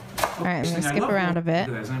 Ohio. All right, I'm Thing gonna I skip love around a about-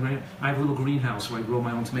 bit. Look at that, I have a little greenhouse where I grow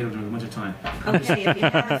my own tomato during the wintertime. Okay, if you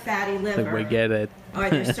have a fatty Like, liver, we get it. are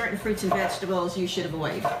there certain fruits and vegetables you should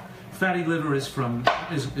avoid? Fatty liver is from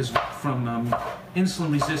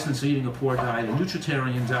insulin resistance, eating a poor diet. A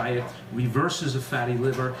nutritarian diet reverses a fatty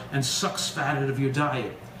liver and sucks fat out of your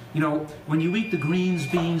diet. You know, when you eat the greens,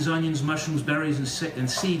 beans, onions, mushrooms, berries, and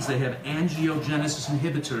seeds, they have angiogenesis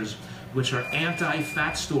inhibitors, which are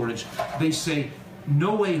anti-fat storage. They say,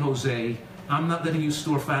 no way, Jose, I'm not letting you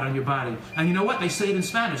store fat on your body. And you know what? They say it in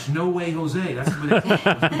Spanish, no way, Jose. That's the way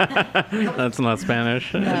they talk. That's not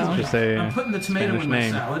Spanish. That's just I'm a putting the tomato Spanish in my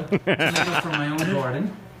name. salad. Tomato from my own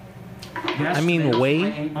garden. Yes, I mean, tomatoes from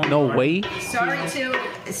way? my own No garden. way?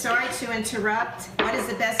 Sorry to interrupt. What is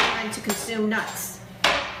the best time to consume nuts?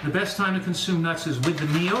 The best time to consume nuts is with the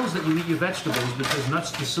meals that you eat your vegetables, because nuts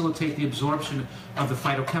facilitate the absorption of the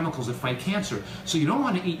phytochemicals that fight cancer. So you don't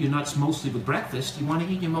want to eat your nuts mostly with breakfast. You want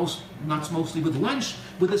to eat your nuts mostly with lunch,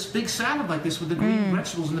 with this big salad like this, with the green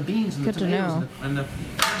vegetables and the beans and Good the to tomatoes know. and the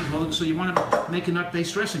well, so you want to make a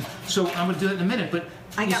nut-based dressing. So I'm going to do that in a minute, but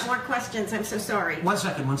I got more questions. I'm so sorry. One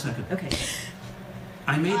second. Okay.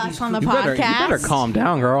 I made Us these on the cookies- You better Podcast. calm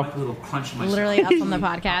down, girl. like a little crunch in my Literally salad. up on the I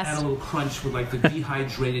had a podcast. little crunch with like the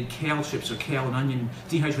dehydrated kale chips or kale and onion,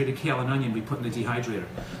 dehydrated kale and onion we put in the dehydrator.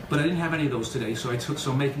 But I didn't have any of those today, so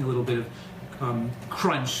I'm making a little bit of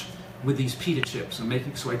crunch with these pita chips.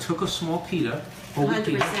 So I took a small pita, whole wheat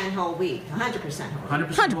pita, 100% whole wheat. 100% whole wheat.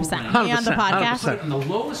 100% whole 100%. grain. Me on the 100%, podcast. Put it in the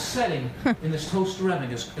lowest setting in this toaster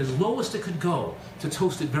oven, as low as it could go, to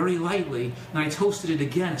toast it very lightly. And I toasted it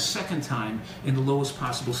again a second time in the lowest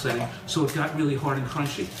possible setting, so it got really hard and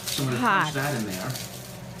crunchy. So I'm going to Hot. crunch that in there.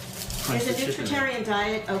 Crunch Is a the chip in there. nutritarian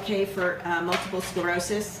diet okay for multiple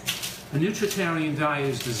sclerosis? A nutritarian diet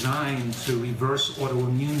is designed to reverse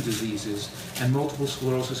autoimmune diseases, and multiple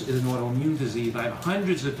sclerosis is an autoimmune disease. I have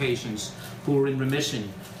hundreds of patients who are in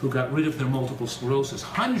remission who got rid of their multiple sclerosis,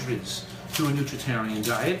 hundreds through a nutritarian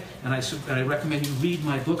diet. And I recommend you read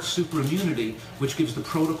my book, Super Immunity, which gives the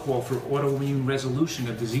protocol for autoimmune resolution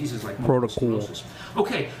of diseases like multiple Protocol. sclerosis.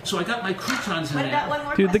 Okay, so I got my croutons in What there. about one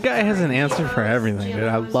more Dude, the question? guy has an Sorry, answer for everything, dude.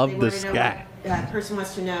 I GMOs, love they wanna this know guy. Person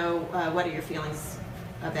wants to know what are your feelings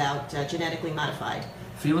about genetically modified?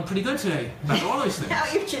 Feeling pretty good today about all these things.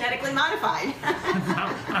 How you're genetically modified.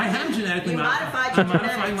 I am genetically You modified I'm your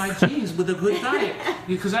modifying my genetics. genes with a good diet.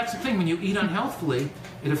 Because that's the thing, when you eat unhealthfully,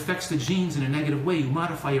 it affects the genes in a negative way. You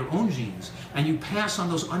modify your own genes. And you pass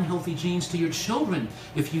on those unhealthy genes to your children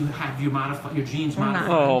if you have your genes We're not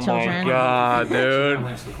modified. Oh my Children. god, dude. I'll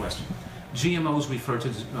answer the question. GMOs refer to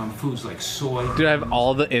foods like soy. Dude, I have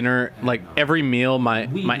all the inner, like, every meal my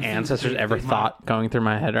We- ancestors ever thought going through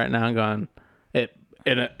my head right now, going,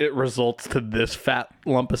 it results to this fat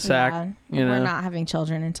lump of sack. Yeah, You know, we're not having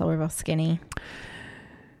children until we're both skinny.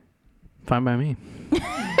 fine by me.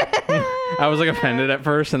 I was like offended at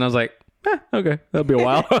first, and I was like, okay, that'll be a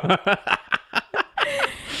while.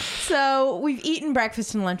 So we've eaten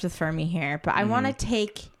breakfast and lunch with Fermi here, but I want to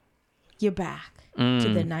take you back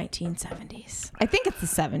to the 1970s. I think it's the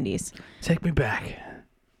 70s. Take me back.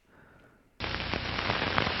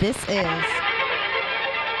 This is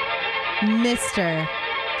Mr.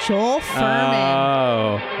 Joel Fuhrman.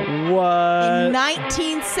 Oh, what? In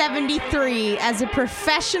 1973 as a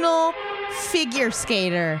professional figure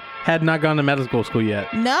skater. Had not gone to medical school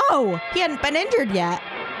yet. No, he hadn't been injured yet.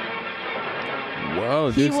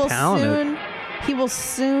 Whoa, dude's talented. He will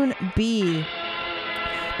soon be.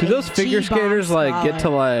 Do those a figure G-bomb skaters like get to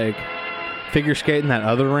scholar. like figure skate in that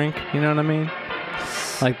other rink? You know what I mean?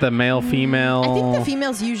 Like the male female. I think the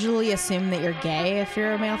females usually assume that you're gay if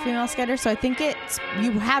you're a male female skater. So I think it's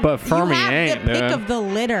you have But Fermi you have ain't, the pick dude. of the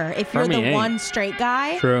litter. If you're Fermi the ain't. one straight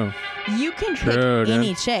guy, True. you can pick True, dude.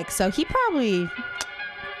 any chick. So he probably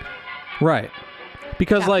Right.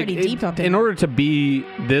 Because Got like pretty deep up in in there. order to be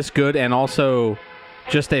this good and also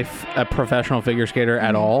just a professional figure skater Mm-hmm.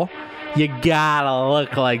 at all, you gotta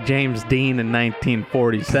look like James Dean in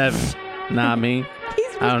 1947. Not me. he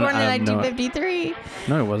was I don't- born in I have no- 1953.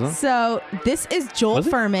 No, it wasn't. So this is Joel Was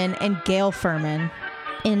it? Fuhrman and Gail Fuhrman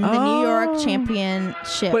in the New York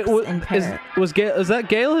Championships Wait, in Paris. is that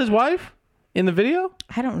Gail his wife in the video,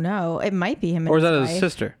 I don't know. It might be him. And or is his that wife. his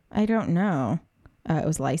sister? I don't know. It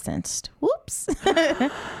was licensed. Whoops.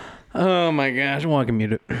 Oh my gosh, well, I can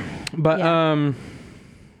mute it. But Yeah.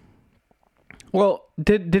 well,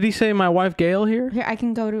 did he say my wife Gail here? Here, I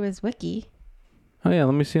can go to his wiki. Oh yeah,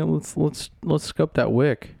 let me see. Let's scope that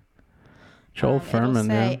wick. Joel It'll Fuhrman,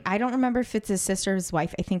 say- yeah. I don't remember if it's his sister or his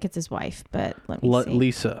wife. I think it's his wife, but let me see.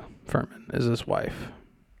 Lisa Fuhrman is his wife.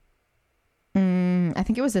 I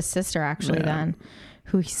think it was his sister actually. Yeah.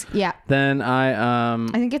 Then, Then I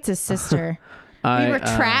think it's his sister. I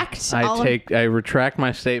retract I all of- I retract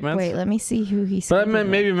my statements. Wait, let me see who he. But I skated with.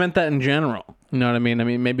 maybe meant that in general. You know what I mean? I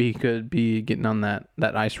mean, maybe he could be getting on that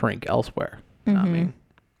ice rink elsewhere. You know what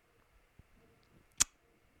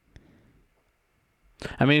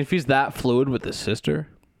I mean, if he's that fluid with his sister,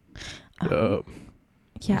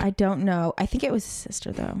 Yeah, I don't know. I think it was his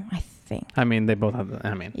sister though. I think. I mean, they both have.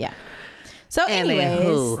 Yeah. So,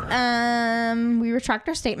 anyways, we retract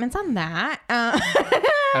our statements on that.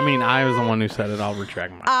 I mean, I was the one who said it. I'll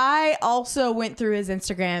retract mine. I also went through his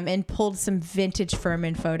Instagram and pulled some vintage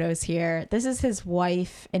Fuhrman photos here. This is his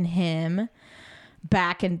wife and him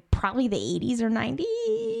back in probably the 80s or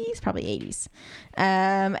 90s, probably 80s.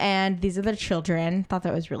 And these are their children. Thought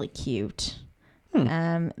that was really cute.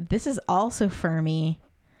 This is also Fermi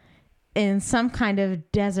in some kind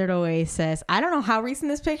of desert oasis. I don't know how recent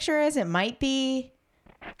this picture is. It might be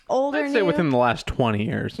older. I'd say within the last 20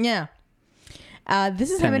 years. Yeah.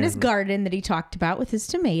 This is him in his garden that he talked about with his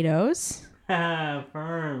tomatoes.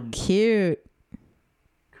 Firm. Cute.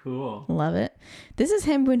 Cool. Love it. This is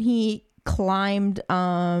him when he climbed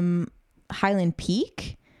Highland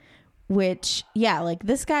Peak, which, yeah, like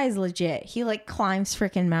this guy's legit. He like climbs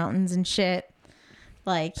freaking mountains and shit.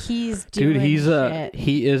 Like he's doing shit.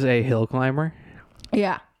 He is a hill climber.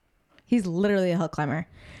 Yeah. He's literally a hill climber.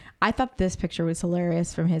 I thought this picture was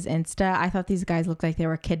hilarious from his Insta. I thought these guys looked like they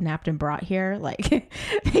were kidnapped and brought here. Like,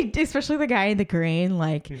 especially the guy in the green.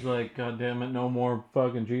 Like, He's like, God damn it, no more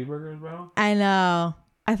fucking cheeseburgers, bro. I know.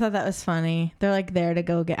 I thought that was funny. They're like there to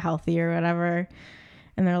go get healthy or whatever.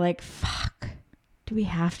 And they're like, fuck, do we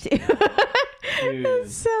have to? Dude,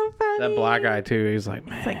 It's so funny. that black guy too. He's like,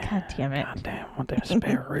 man, It's like, God damn it. God damn, I want them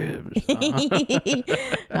spare ribs.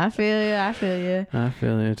 I feel you. I feel you. I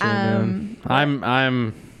feel you too,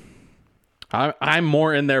 dude. I'm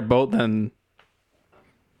more in their boat than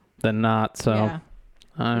not. So Yeah.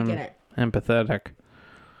 I'm get it. empathetic.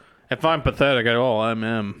 If I'm pathetic at all,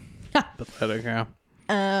 I'm pathetic. Yeah.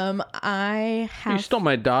 I You have. stole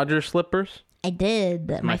my Dodger slippers. I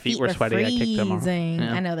did. My feet were sweaty. I kicked them off. freezing.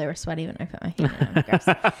 Yeah. I know they were sweaty when I put my feet in them. Gross.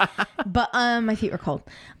 But my feet were cold.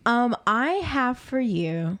 I have for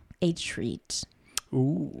you a treat.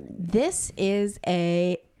 Ooh. This is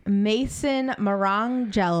a Mason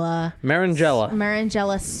Marangella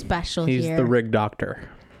special. He's here. the rig doctor.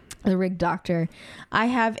 The rig doctor. I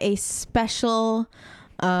have a special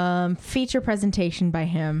feature presentation by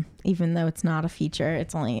him, even though it's not a feature,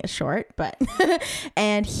 it's only a short, but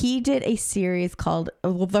and he did a series called,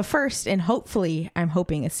 well, the first and hopefully I'm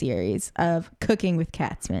hoping a series of Cooking with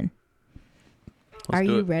Katzman. Are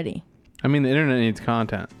do you it. ready? I mean, the internet needs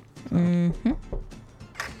content. Mm-hmm.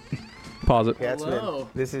 Pause it. Katzman,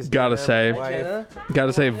 this is Gotta Jenna, say, my wife.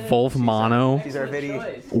 gotta say, Wolf Mono She's our video.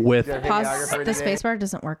 with Our Pause. videographer The today. spacebar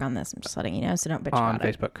doesn't work on this. I'm just letting you know, so don't bitch on about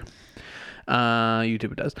it. Facebook.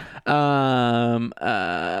 YouTube it does.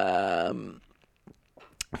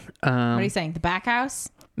 What are you saying? The back house?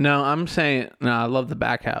 No, I'm saying no. I love the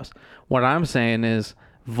back house. What I'm saying is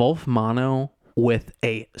Wolf Mono with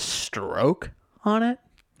a stroke on it.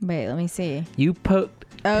 Wait, let me see. You pick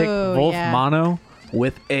Oh, Wolf yeah. Mono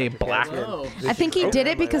with a black I think he did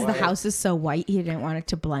it because the house is so white. He didn't want it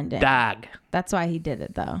to blend in. dag. That's why he did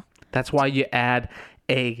it, though. That's why you add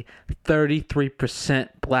a 33%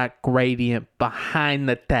 black gradient behind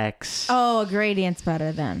the text. Oh, a gradient's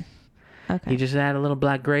better then. Okay. You just add a little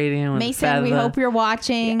black gradient with Mason, a feather. we hope you're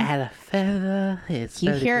watching. Add a feather. It's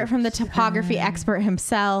You hear it from the 33%. topography expert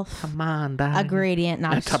himself. Come on, A dog. gradient,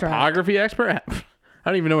 not a A stroke. topography expert? I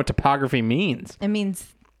don't even know what topography means. It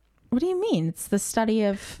means, what do you mean? It's the study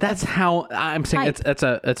of. That's how I'm saying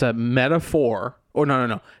Type. it's a metaphor. Or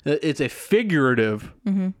no. It's a figurative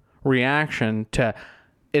Mm-hmm. reaction to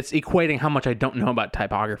it's equating how much I don't know about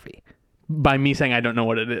typography by me saying I don't know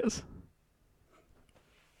what it is.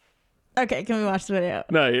 Okay, can we watch the video?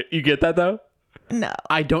 No, you get that though? No.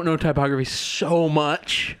 I don't know typography so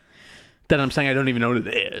much that I'm saying I don't even know what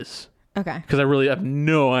it is. Okay. Because I really have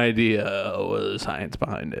no idea what the science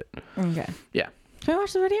behind it. Okay. Yeah. Can we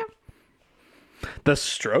watch the video? The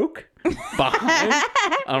stroke behind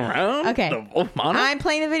around Okay. the Wolf Mono? I'm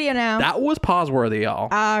playing the video now. That was pause worthy, y'all.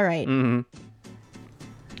 All right.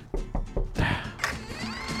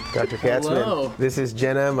 Dr. Katzman. Hello. This is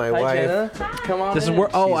Jenna, my Hi, wife. Jenna. Come on. This is in. where.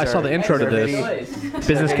 Oh, I She's saw our- the intro to she's our this.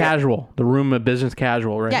 Business casual. The room of business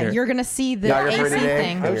casual, right Yeah, here. you're gonna see the Photographer AC today.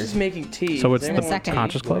 thing. I was just making tea. So it's Does the anyone want tea?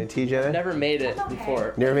 Conscious You want Club. a tea, Jenna? Never made it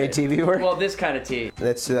before. Never made tea before? Well, this kind of tea.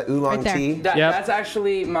 That's oolong Right there. tea. That, Yep. That's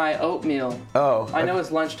actually my oatmeal. Oh. I know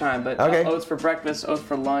it's lunchtime, but Okay. oats for breakfast, oats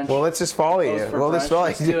for lunch. Well, let's just follow you. Oats for Well, let's brunch. follow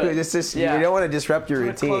Let's you. do it. Just, Yeah. You don't want to disrupt your I'm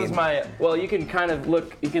gonna close routine. my. Well, you can kind of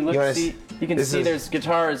look. You can look. You wanna See. You can this see is- there's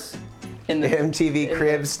guitars in the MTV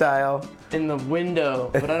crib style. in the window,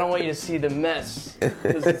 but I don't want you to see the mess.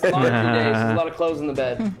 Because it's laundry day, so there's a lot of clothes in the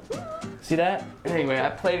bed. See that? Anyway, I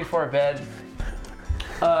play before bed.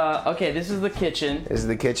 Okay, this is the kitchen. This is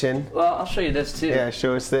the kitchen. Well, I'll show you this too. Yeah,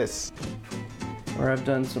 show us this. Where I've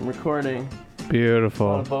done some recording. A lot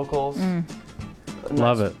Beautiful. of vocals.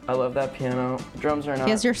 Love it. I love that piano. Drums are not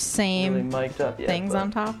He has your really same mic'd up yet. things but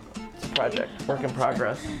on top. It's a project, work in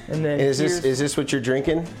progress. And then Is here's, this what you're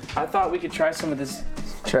drinking? I thought we could try some of this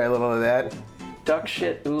Try a little of that. duck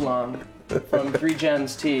shit oolong from 3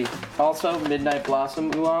 Gems Tea. Also, Midnight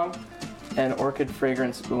Blossom oolong and Orchid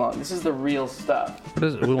Fragrance oolong. This is the real stuff. What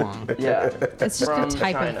is oolong? Yeah. It's just From a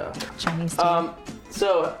type China. of Chinese tea.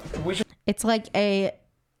 So we should It's like a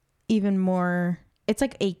even more. It's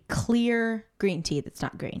like a clear green tea that's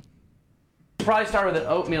not green. probably start with an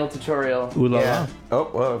oatmeal tutorial. Ooh la Yeah. la. Oh,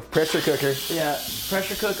 whoa. Pressure cooker. Yeah,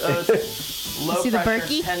 pressure cook oats. Low See the pressure,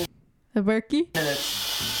 Berkey? 10 The Berkey?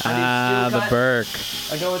 minutes. Ah, Steel the cut. Burke.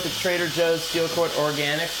 I go with the Trader Joe's Steel Cut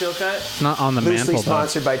Organic Steel Cut. It's not on the Loosely mantle though.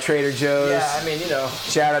 sponsored by Trader Joe's. Yeah, I mean, you know.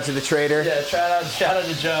 Shout out to the trader. Yeah, shout out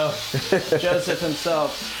to Joe, Joseph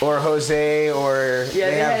himself. Or Jose, or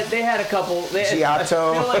Yeah, they had a couple. They had,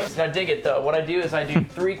 Giotto. I feel like I dig it though. What I do is I do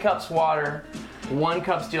 3 cups water, 1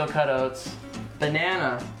 cup steel cut oats,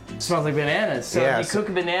 banana. Smells like bananas. So Yeah, if you cook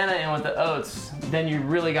a banana in with the oats, then you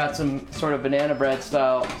really got some sort of banana bread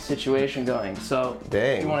style situation going. So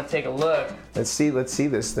Dang. if you want to take a look, Let's see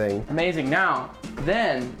this thing. amazing. Now,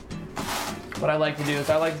 then, what I like to do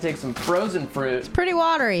is I like to take some frozen fruit Pretty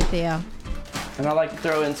watery, Theo. and I like to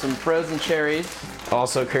throw in some frozen cherries.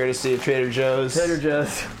 Also courtesy of Trader Joe's. Trader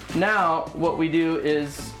Joe's. Now, what we do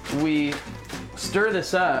is we stir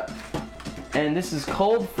this up, and this is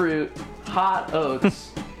cold fruit, hot oats.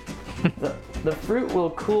 The fruit will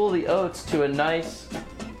cool the oats to a nice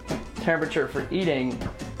temperature for eating,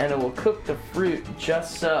 and it will cook the fruit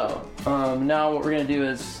just so. Now, what we're gonna do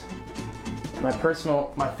is my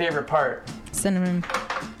favorite part. Cinnamon.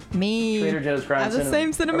 Me. Trader Joe's ground I have the cinnamon.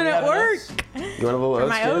 same cinnamon Are we at having work. those? You want a little For oats?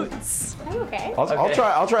 my Jen? oats. Okay. I'll Okay.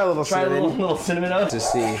 try a little Try a cinnamon. little cinnamon oats. To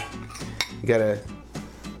see. You gotta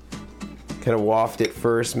kind of waft it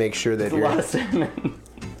first. Make sure that A lot you're. of cinnamon.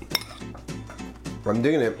 I'm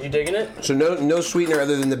digging it. You digging it? So no sweetener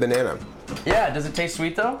other than the banana. Yeah. Does it taste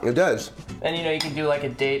sweet though? It does. And you know, you can do like a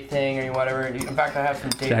date thing or whatever. In fact, I have some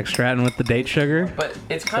date. Jack Stratton with the date sugar. But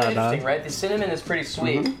it's kind of Da-da. interesting, right? The cinnamon is pretty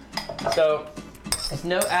sweet. So it's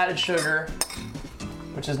no added sugar,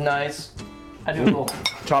 which is nice. I do a little,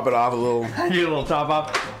 Top it off a little. I do a little top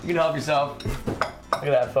off. You can help yourself. Look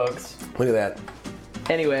at that, folks. Look at that.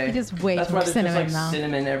 Anyway, It is way that's too why much there's just cinnamon, like though.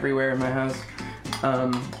 cinnamon everywhere in my house.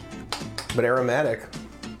 But aromatic.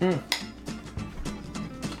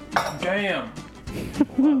 Damn.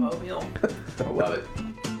 Oatmeal. I love it.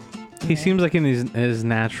 He seems like in his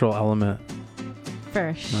natural element.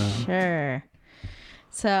 For sure.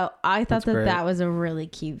 So I thought That's great. that was a really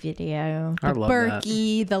cute video. The I love that.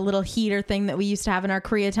 Berkey, the little heater thing that we used to have in our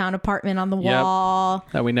Koreatown apartment on the Yep. wall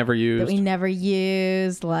That we never that used. we never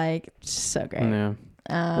used. Like, so great. Yeah.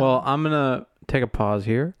 Well, I'm gonna take a pause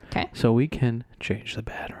here. 'Kay. So we can change the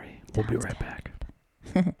battery. We'll be right back.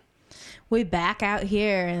 We back out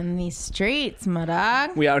here in these streets, my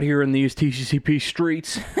dog. We out here in these TCCP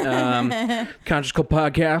streets. Conscious Club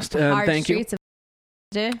podcast. Hard Thank you. streets of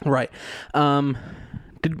Right.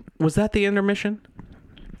 Was that the intermission?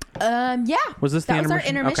 Yeah. Was this the that was our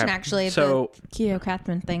intermission? intermission, Okay. actually. So- the Keo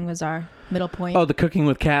Kathman thing was our middle point. Oh, the cooking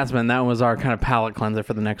with Casman. That was our kind of palate cleanser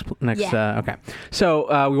for the next. Yeah. Okay.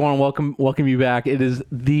 So we want to welcome you back. It is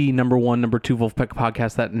the number 1, number 2 Wolfpack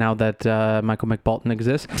podcast that now that Michael McBalton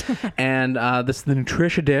exists, and this is the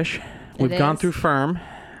Nutritia Dish. We've gone is. through Firm.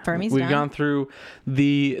 Fermi's We've done. gone through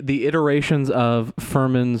the iterations of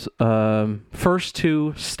Furman's first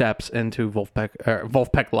 2 steps into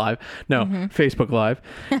Wolfpack Live. No, Facebook Live.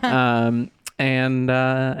 And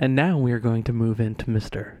now we are going to move into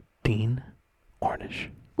Mr. Dean Ornish.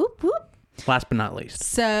 Whoop, whoop. Last but not least.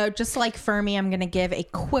 So, just like Fermi, I'm going to give a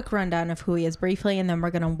quick rundown of who he is briefly, and then we're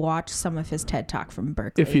going to watch some of his TED Talk from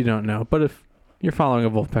Berkeley. If you don't know, but if you're following a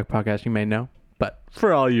Wolfpack podcast, you may know. But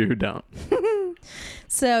for all you who don't.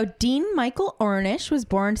 So Dean Michael Ornish was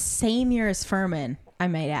born same year as Fuhrman, I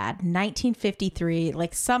might add, 1953.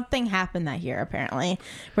 Like something happened that year apparently,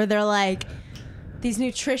 where they're like, these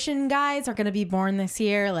nutrition guys are going to be born this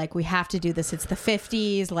year. Like we have to do this. It's the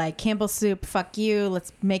 50s. Like Campbell's soup, fuck you.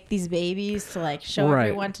 Let's make these babies to like show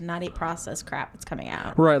everyone to not eat processed crap that's coming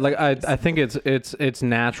out. Right. Like I think it's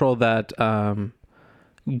natural that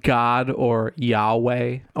God or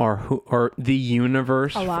Yahweh or the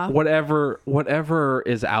universe, Allah. whatever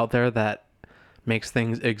is out there that makes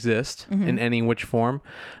things exist in any which form.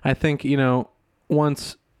 I think,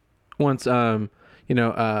 once high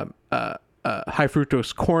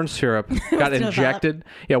fructose corn syrup got injected.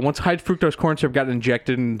 Yeah, once high fructose corn syrup got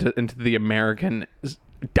injected into the American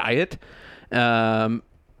diet, I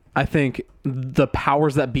think the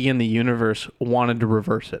powers that be in the universe wanted to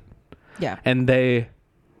reverse it. Yeah. And they,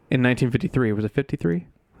 in 1953, was it 53?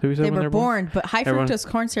 They were born, but high fructose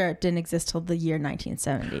corn syrup didn't exist till the year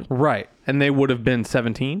 1970. Right. And they would have been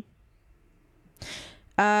 17?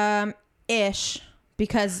 Ish.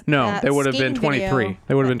 Because no, they would have been 23.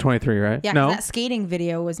 They would have been 23, right? Yeah, no? that skating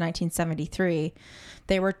video was 1973.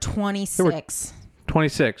 They were 26.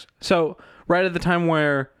 26. So right at the time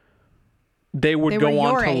where they would go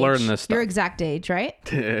on to learn this stuff. Your exact age, right?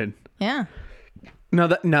 Dude. Yeah. Now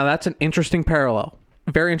that's an interesting parallel.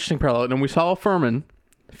 Very interesting parallel. And we saw Fuhrman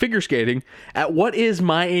figure skating at what is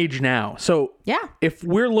my age now. So yeah, if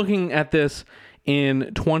we're looking at this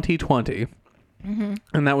in 2020,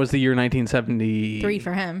 and that was the year 1973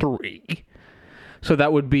 for him. So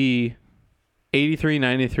that would be 83,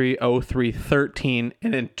 93, 03, 13,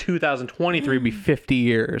 and in 2023 be 50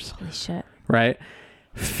 years. Holy shit. Right?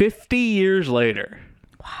 50 years later.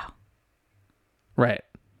 Wow. Right.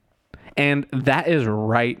 And that is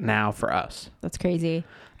right now for us. That's crazy.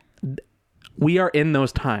 We are in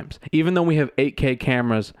those times. Even though we have 8K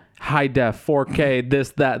cameras, high def, 4K, this,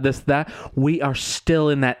 that, we are still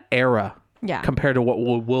in that era. Yeah. Compared to what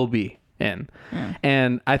we will be in. Yeah.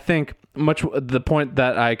 And I think the point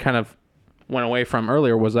that I kind of went away from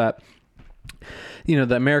earlier was that,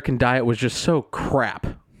 the American diet was just so crap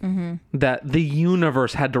that the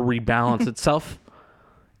universe had to rebalance itself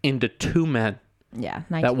into two men. Yeah.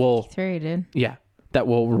 1953 did. Yeah. That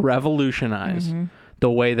will revolutionize the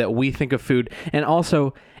way that we think of food. And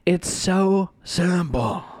also, it's so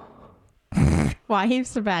simple. Why he's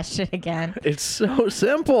Sebastian again? It's so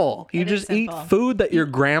simple. You just eat food that your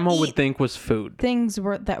grandma would think was food. Things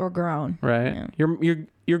that were grown. Right. Yeah.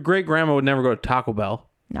 Your great grandma would never go to Taco Bell.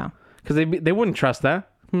 No. Because they wouldn't trust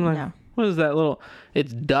that. I'm like, no. What is that little?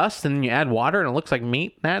 It's dust, and then you add water, and it looks like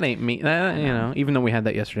meat. That ain't meat. That even though we had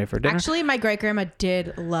that yesterday for dinner. Actually, my great grandma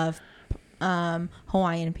did love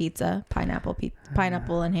Hawaiian pizza,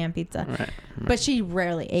 pineapple and ham pizza, right. But she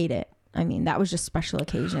rarely ate it. I mean, that was just special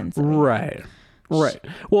occasions. Right.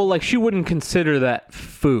 Well, like she wouldn't consider that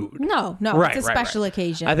food. No, right, it's a special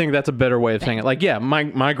occasion. I think that's a better way of saying it. Like, yeah,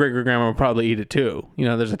 my great grandma would probably eat it too.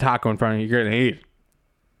 There's a taco in front of you, you're gonna eat.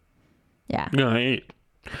 Yeah, you're gonna eat.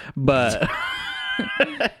 But,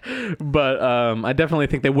 I definitely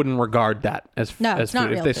think they wouldn't regard that as food.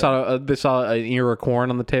 If they saw an ear of corn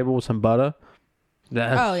on the table with some butter.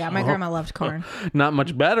 My grandma loved corn. Not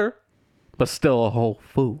much better, but still a whole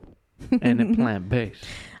food. And it plant-based.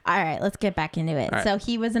 All right, let's get back into it. Right. So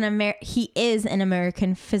he is an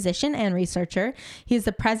American physician and researcher. He is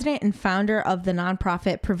the president and founder of the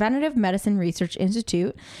nonprofit Preventative Medicine Research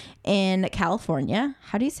Institute in California.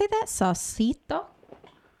 How do you say that? Saucito?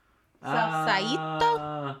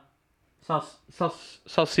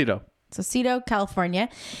 Saucito, California,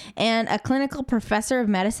 and a clinical professor of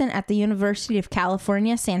medicine at the University of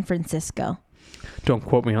California, San Francisco. Don't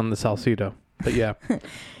quote me on the Saucito, but yeah.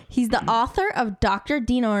 He's the author of Dr.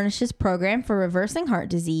 Dean Ornish's program for reversing heart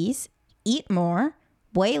disease, Eat More,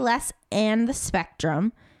 Weigh Less, and The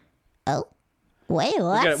Spectrum. Oh, Weigh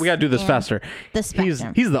Less. We got to do this faster. The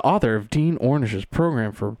Spectrum. He's the author of Dean Ornish's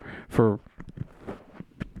program for.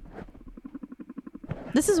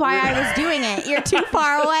 This is why I was doing it. You're too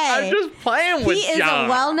far away. I'm just playing with you. He is a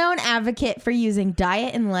well-known advocate for using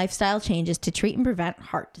diet and lifestyle changes to treat and prevent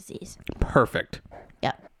heart disease. Perfect.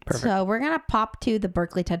 Yep. Perfect. So we're going to pop to the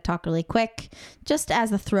Berkeley TED Talk really quick, just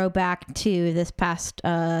as a throwback to this past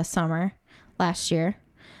summer last year,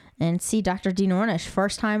 and see Dr. Dean Ornish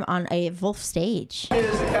first time on a Wolf stage.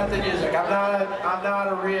 Cut the music. I'm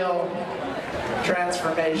not a real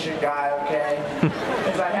transformation guy, okay?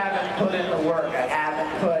 Because I haven't put in the work. I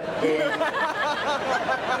haven't put in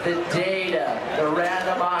the data, the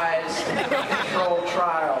randomized controlled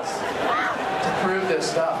trials to prove this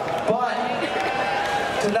stuff. But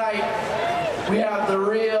tonight, we have the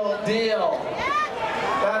real deal.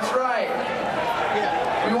 That's right.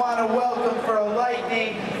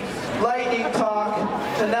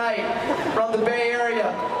 tonight from the Bay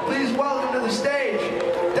Area. Please welcome to the stage,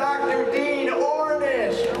 Dr. Dean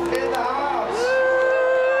Ornish in the house.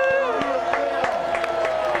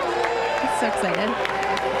 I'm so excited.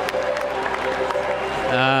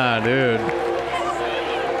 Ah, dude.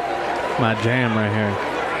 My jam right here.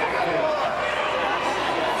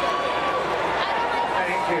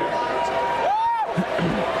 Thank you.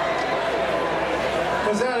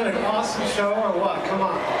 Was that an awesome show or what? Come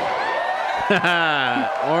on.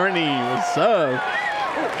 Orny, what's up?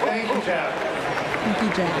 Thank you, Jack. Thank you,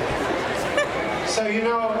 Jack. So,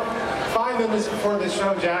 5 minutes before the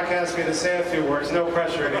show, Jack asked me to say a few words. No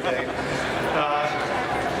pressure or anything.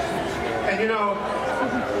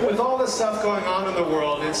 With all this stuff going on in the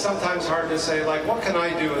world, it's sometimes hard to say, like, what can I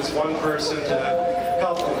do as one person to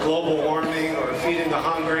help with global warming or feeding the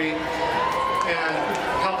hungry and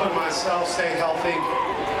helping myself stay healthy?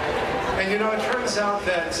 And it turns out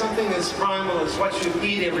that something as primal as what you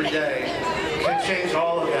eat every day can change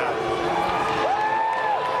all of that.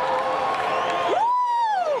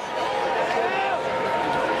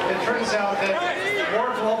 It turns out that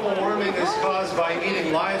more global warming is caused by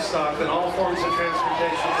eating livestock than all forms of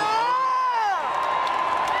transportation.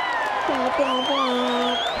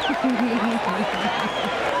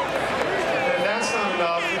 And that's not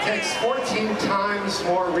enough. It takes 14 times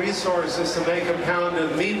more resources to make a pound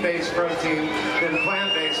of meat-based protein than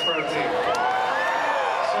plant-based protein.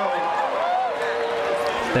 So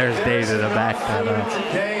There's data to back that up.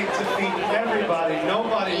 today to feed everybody.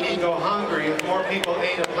 Nobody need go hungry if more people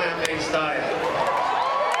ate a plant-based diet.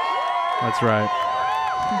 That's right.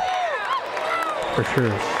 For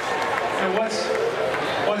sure. And what's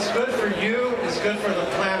good for you is good for the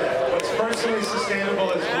planet. What's personally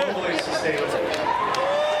sustainable is globally sustainable.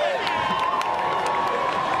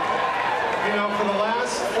 For the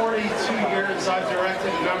last 42 years, I've directed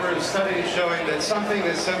a number of studies showing that something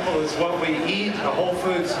as simple as what we eat, a whole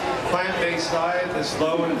foods plant-based diet that's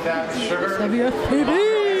low in fat and sugar,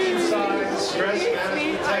 exercise, stress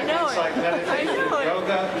management techniques like meditation and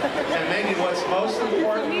yoga, and maybe what's most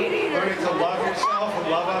important, learning to love yourself and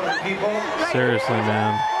love other people. Seriously,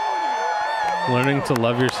 man. Learning to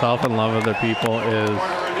love yourself and love other people is... I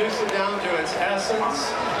want to reduce it down to its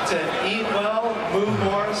essence, to eat well, move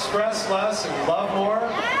more, stress less, and love more.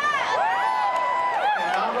 And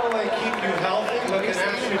not only keep you healthy, but can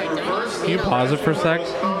actually reverse the... Can you pause it for a sec?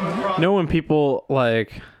 When people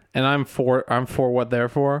and I'm for what they're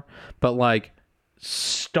for, but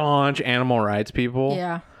staunch animal rights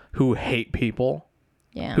people who hate people,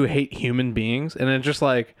 who hate human beings, and it's just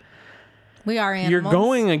we are animals. you're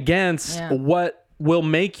going against what will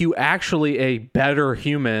make you actually a better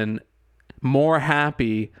human, more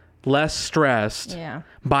happy, less stressed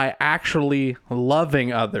by actually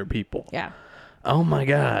loving other people. Yeah. Oh my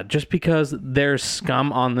God. Just because there's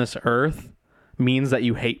scum on this earth means that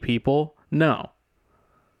you hate people? No.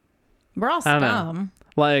 We're all scum.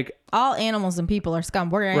 All animals and people are scum.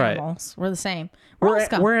 We're animals. Right. We're the same. We're all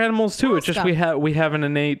scum. We're animals too. It's just scum. we have an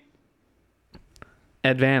innate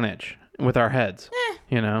advantage with our heads.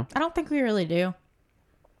 I don't think we really do.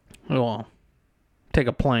 Well, take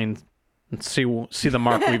a plane and see the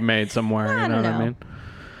mark we've made somewhere. You know what I mean?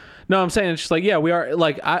 No, I'm saying it's just we are.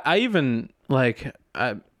 I've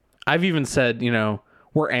even said,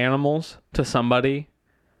 we're animals to somebody,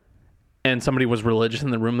 and somebody was religious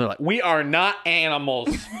in the room. They're like, we are not animals.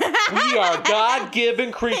 We are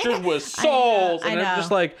God-given creatures with souls. And they're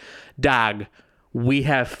just like, dog, we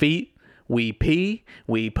have feet. We pee,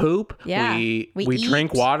 we poop, we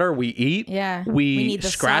drink water, we eat, we need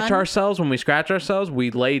scratch ourselves. When we scratch ourselves,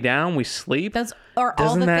 we lay down, we sleep. Those are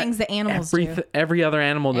all the things that animals do. Every other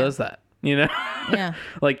animal does that, Yeah.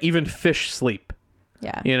 Even fish sleep.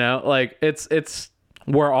 Yeah. It's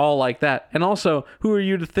we're all like that. And also, who are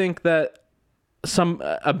you to think that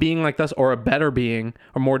a being like us or a better being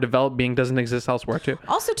or more developed being doesn't exist elsewhere too?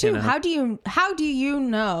 Also, too, how do you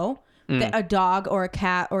know that a dog or a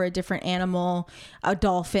cat or a different animal, a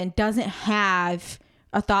dolphin, doesn't have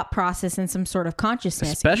a thought process and some sort of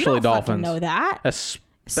consciousness? Especially dolphins. Know that.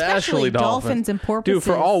 Especially dolphins and porpoises. Dude,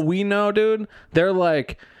 for all we know, dude, they're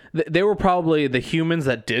they were probably the humans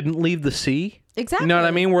that didn't leave the sea. Exactly. You know what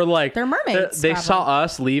I mean? We're they're mermaids. They saw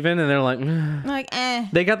us leaving, and they're like,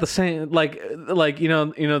 They got the same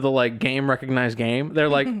the game recognized game. They're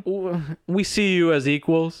like, we see you as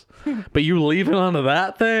equals, but you leaving onto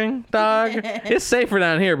that thing, dog. It's safer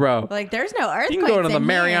down here, bro. There's no earthquakes. You can go to the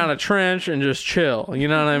Mariana Trench and just chill. You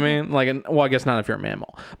know what I mean? I guess not if you're a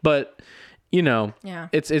mammal, but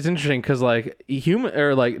it's interesting because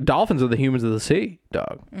dolphins are the humans of the sea,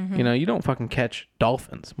 dog. You don't fucking catch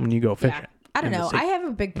dolphins when you go fishing. I don't know. I have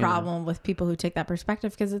a big problem with people who take that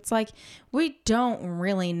perspective because it's like we don't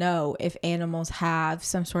really know if animals have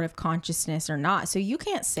some sort of consciousness or not. So you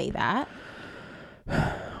can't say that.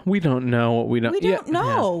 We don't know what we don't. We don't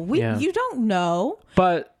know. You don't know.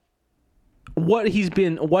 But what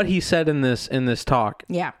he said in this talk,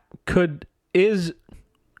 is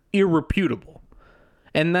irrefutable,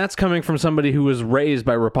 and that's coming from somebody who was raised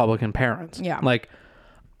by Republican parents. Yeah, like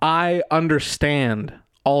I understand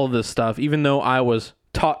all of this stuff, even though I was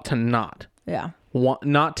taught to not. Yeah,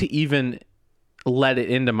 not to even let it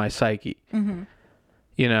into my psyche. Mm-hmm.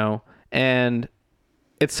 You know, and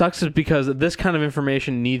it sucks because this kind of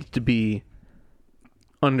information needs to be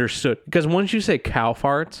understood. Because once you say cow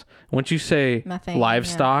farts, once you say methane,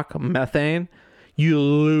 livestock, methane, you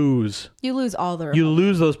lose all the you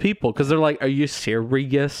lose those people because they're like, are you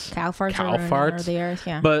serious? Cow farts Cow farts? the earth,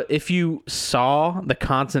 yeah. But if you saw the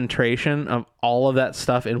concentration of all of that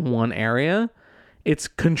stuff in one area, it's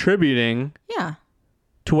contributing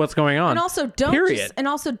to what's going on. And also don't just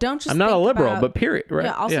I'm not think a liberal, about, but period, right?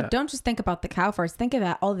 Yeah, also don't just think about the cow farts. Think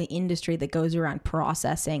about all the industry that goes around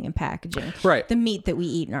processing and packaging. Right. The meat that we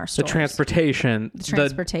eat in our stores. The transportation.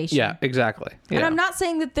 Yeah, exactly. Yeah. And I'm not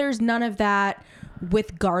saying that there's none of that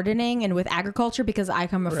with gardening and with agriculture because I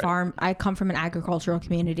come from an agricultural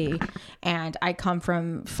community and I come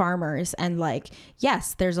from farmers and like,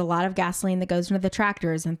 yes, there's a lot of gasoline that goes into the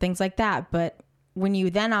tractors and things like that. But when you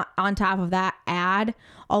then on top of that add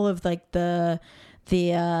all of like the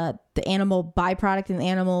animal byproduct and the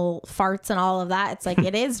animal farts and all of that, it's like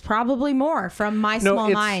it is probably more from my small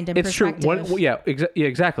mind and perspective. True.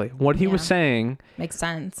 Exactly. What he was saying makes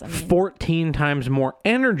sense. I mean, 14 times more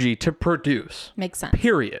energy to produce. Makes sense.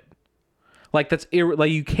 Period. Like that's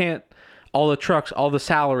like you can't. All the trucks, all the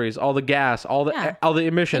salaries, all the gas, all the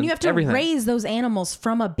emissions, and you have to everything. raise those animals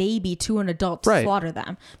from a baby to an adult to slaughter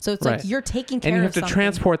them. So it's like you're taking care of and you have to something.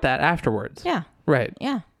 transport that afterwards. Yeah. Right.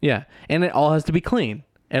 Yeah. Yeah. And it all has to be clean.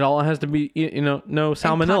 It all has to be, no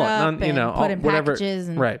salmonella, put in whatever. Packages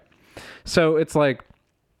and... Right. So it's like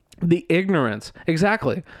the ignorance.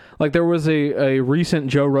 Exactly. Like there was a recent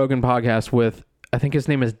Joe Rogan podcast with, I think his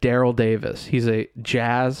name is Daryl Davis. He's a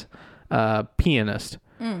jazz pianist.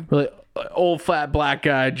 Really old fat black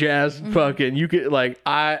guy, jazz fucking. You could like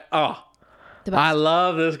I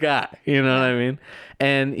love this guy. You know what I mean?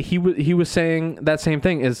 And he was saying that same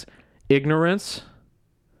thing is ignorance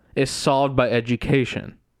is solved by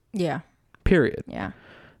education. Yeah. Period. Yeah.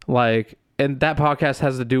 Like, and that podcast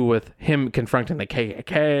has to do with him confronting the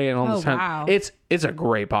KKK and all this kind. Wow. It's a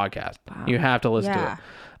great podcast. Wow. You have to listen to it.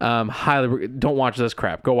 Highly don't watch this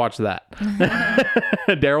crap. Go watch that.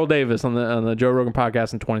 Daryl Davis on the Joe Rogan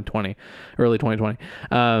podcast in 2020, early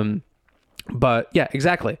 2020. But yeah,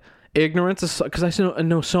 exactly. Ignorance is because I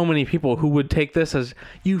know so many people who would take this as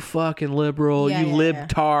you fucking liberal,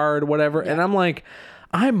 libtard, whatever, and I'm like,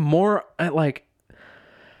 I'm more like,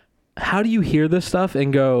 how do you hear this stuff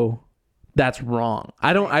and go, that's wrong?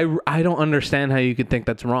 I don't understand how you could think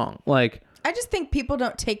that's wrong. Like, I just think people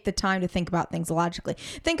don't take the time to think about things logically.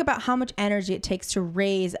 Think about how much energy it takes to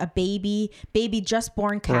raise a baby just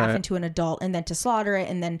born calf into an adult, and then to slaughter it,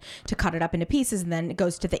 and then to cut it up into pieces, and then it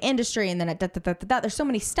goes to the industry, and then there's so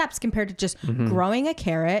many steps compared to just growing a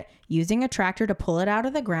carrot, using a tractor to pull it out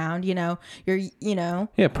of the ground. Putting it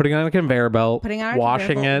on a conveyor belt,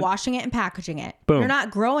 washing it, and packaging it. Boom. You're not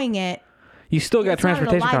growing it. You still got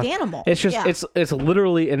transportation not a live costs. animal. It's just it's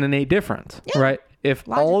literally an innate difference, right? If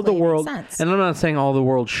all of the world, and I'm not saying all the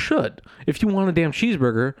world should. If you want a damn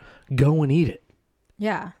cheeseburger, go and eat it.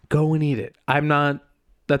 Yeah. Go and eat it. I'm not.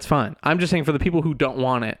 That's fine. I'm just saying for the people who don't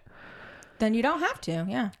want it. Then you don't have to.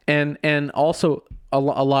 Yeah. And also a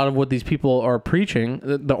lot of what these people are preaching,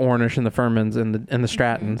 the Ornish and the Fuhrmans and the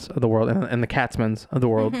Strattons of the world and the Katzmans of the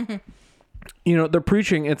world, they're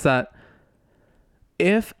preaching it's that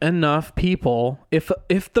if enough people, if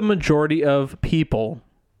the majority of people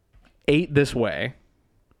ate this way,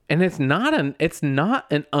 and it's not an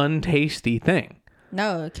untasty thing.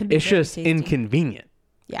 No, it can be. It's just tasty. Inconvenient.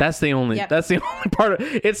 Yeah. That's the only part of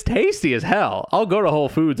it. It's tasty as hell. I'll go to Whole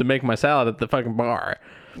Foods and make my salad at the fucking bar.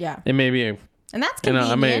 Yeah. It may be, and that's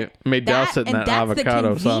convenient. I may douse it in that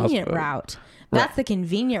avocado sauce. That's the convenient route. That's the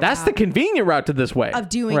convenient route. That's the convenient route to this way. Of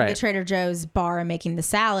doing the Trader Joe's bar and making the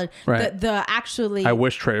salad. Right. I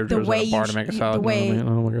wish Trader Joe's had a bar to make a salad.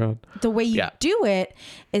 Oh my God. The way you do it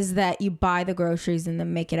is that you buy the groceries and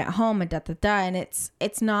then make it at home and and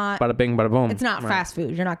it's not bada bing, bada boom. It's not fast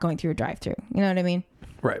food. You're not going through a drive-through. You know what I mean?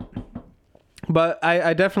 Right. But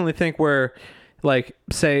I definitely think where, like,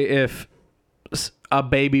 say if a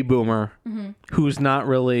baby boomer who's not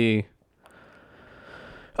really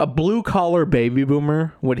a blue collar baby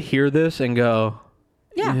boomer would hear this and go,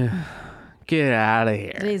 Yeah. get out of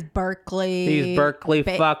here. These Berkeley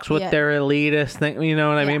fucks with their elitist thing. You know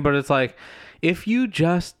what I mean? But it's like, if you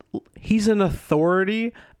just, he's an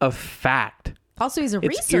authority of fact. Also, he's a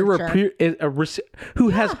researcher. Who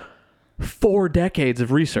has 4 decades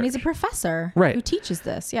of research. And he's a professor who teaches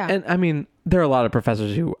this. Yeah. And I mean, there are a lot of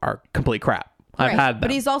professors who are complete crap. I've had them.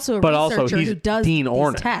 But he's also a researcher who does Dean these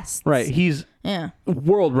Ornish. tests. Right. He's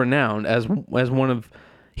world renowned as one of,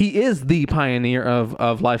 he is the pioneer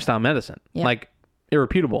of lifestyle medicine. Yeah. Like,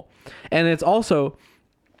 irreputable. And it's also,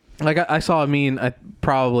 like, I saw a meme,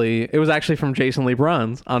 it was actually from Jason Lee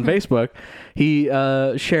Bruns on Facebook. He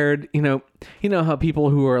shared, you know how people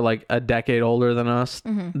who are like a decade older than us,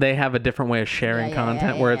 they have a different way of sharing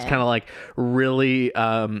content where it's kind of like really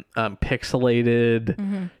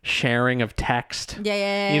pixelated sharing of text. You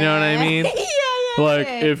know what I mean? Like,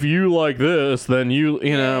 if you like this, then you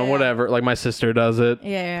know, whatever. Like, my sister does it.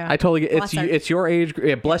 I totally get it. It's your age group.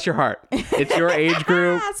 Yeah, bless your heart. It's your age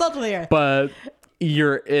group. But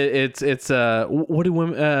what do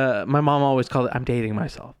women, my mom always called it, I'm dating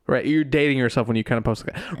myself, right? You're dating yourself when you kind of post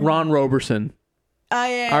like that. Ron Roberson.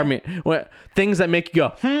 I mean, things that make you go,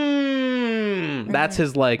 that's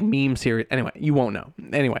his like meme series. Anyway, you won't know.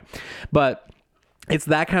 Anyway, but it's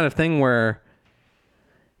that kind of thing where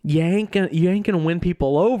you ain't gonna win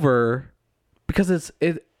people over, because it's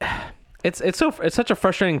such a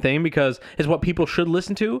frustrating thing, because it's what people should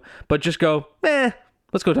listen to, but just go,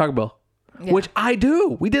 let's go Taco Bell. Which I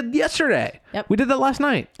do. We did yesterday. Yep. We did that last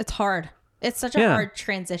night. It's hard. It's such a hard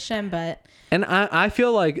transition, but... And I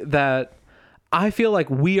feel like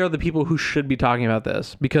we are the people who should be talking about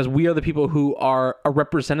this, because we are the people who are a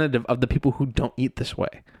representative of the people who don't eat this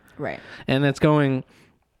way. Right. And it's going...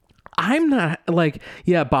 I'm not like,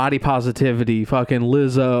 body positivity, fucking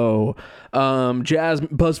Lizzo,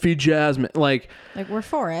 BuzzFeed Jasmine, like we're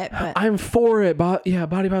for it, but I'm for it,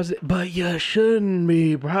 body positive, but you shouldn't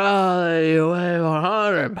be probably weigh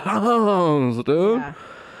 100 pounds, dude. Yeah.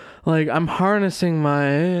 Like, I'm harnessing my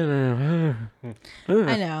inner.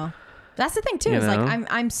 I know. That's the thing too. Is like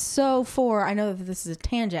I'm so for. I know that this is a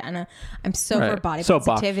tangent, and I'm so for body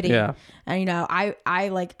positivity. Yeah. And I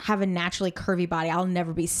like have a naturally curvy body. I'll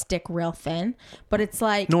never be stick real thin. But it's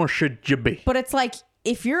like, nor should you be. But it's like,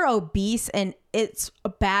 if you're obese and it's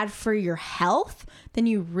bad for your health, then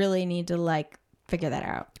you really need to like figure that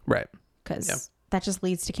out. Right. Because that just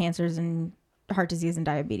leads to cancers and heart disease and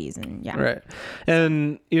diabetes and right.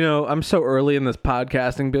 And I'm so early in this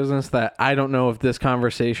podcasting business that I don't know if this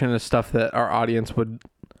conversation is stuff that our audience would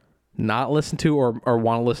not listen to or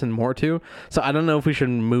want to listen more to. So I don't know if we should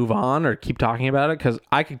move on or keep talking about it, because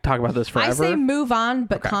I could talk about this forever. I say move on,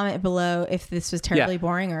 but comment below if this was terribly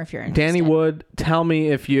boring or if you're interested. Danny Wood, tell me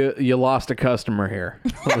if you lost a customer here.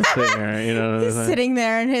 Let's see here. He's sitting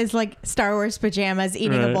there in his like Star Wars pajamas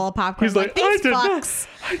eating a bowl of popcorn. He's like,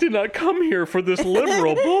 I did not come here for this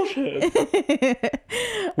liberal bullshit.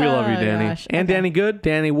 We love you, Danny. Gosh. And Danny Good,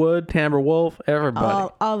 Danny Wood, Tamber Wolf, everybody.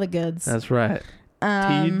 All the goods. That's right.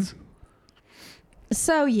 Teeds.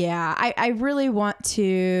 So I really want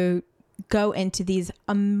to go into these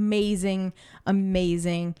amazing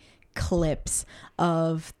clips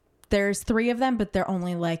of, there's 3 of them, but they're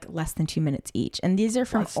only like less than 2 minutes each. And these are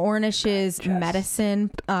from Ornish's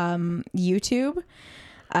medicine YouTube.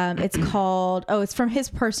 It's called, it's from his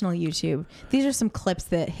personal YouTube. These are some clips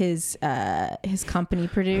that his company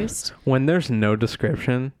produced. When there's no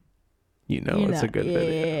description, it's a good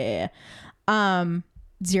video. Yeah.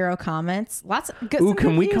 0 comments. Lots of good. Ooh,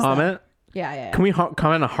 can we comment? Yeah. Can we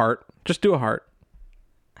comment a heart? Just do a heart.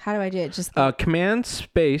 How do I do it? Just command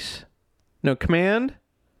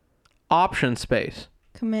option space.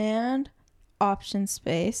 Command option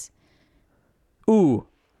space. Ooh,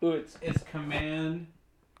 it's command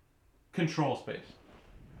control space.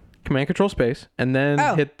 Command control space, and then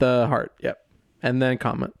hit the heart. Yep, and then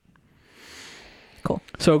comment. Cool.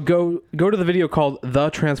 So go to the video called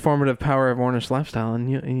 "The Transformative Power of Ornish Lifestyle,"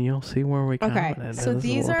 and you'll see where we come. Okay, so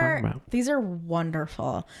these are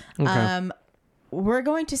wonderful. Okay. We're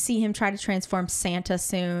going to see him try to transform Santa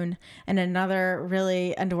soon, and another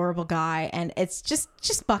really adorable guy, and it's just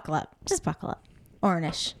buckle up,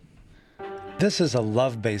 Ornish. This is a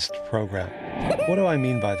love-based program. What do I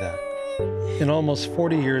mean by that? In almost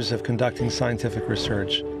 40 years of conducting scientific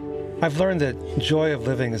research, I've learned that joy of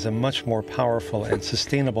living is a much more powerful and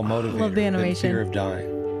sustainable motivator than fear of dying.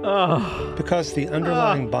 Because the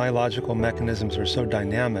underlying biological mechanisms are so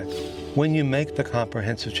dynamic, when you make the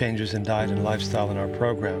comprehensive changes in diet and lifestyle in our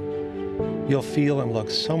program, you'll feel and look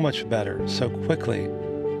so much better so quickly.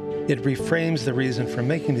 It reframes the reason for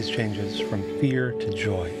making these changes from fear to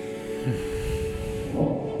joy.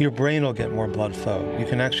 Your brain will get more blood flow. You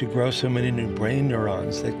can actually grow so many new brain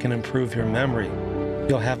neurons that can improve your memory.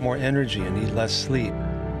 You'll have more energy and need less sleep.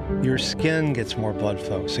 Your skin gets more blood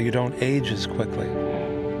flow, so you don't age as quickly.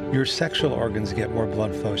 Your sexual organs get more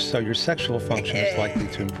blood flow, so your sexual function is likely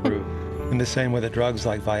to improve. In the same way that drugs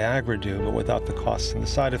like Viagra do, but without the costs and the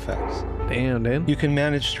side effects. Damn, dude. You can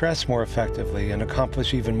manage stress more effectively and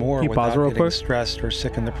accomplish even more without getting stressed or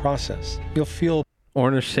sick in the process. You'll feel...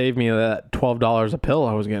 Ornish saved me that $12 a pill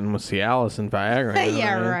I was getting with Cialis and Viagra.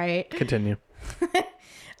 Yeah, right. Continue.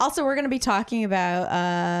 Also, we're going to be talking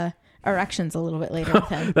about erections a little bit later with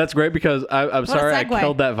him. That's great because I'm sorry I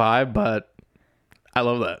killed that vibe, but I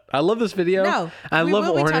love that. I love this video. No, I love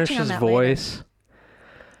Ornish's voice.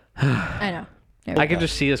 I know. I can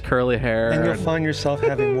just see his curly hair. And you'll find yourself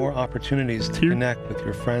having more opportunities to connect with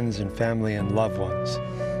your friends and family and loved ones.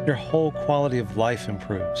 Your whole quality of life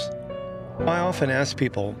improves. I often ask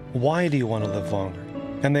people, why do you want to live longer?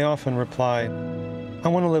 And they often reply, I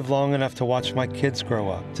want to live long enough to watch my kids grow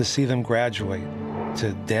up, to see them graduate,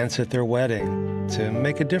 to dance at their wedding, to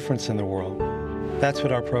make a difference in the world. That's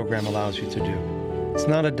what our program allows you to do. It's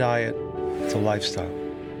not a diet, it's a lifestyle.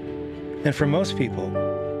 And for most people,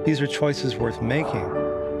 these are choices worth making,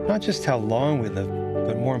 not just how long we live,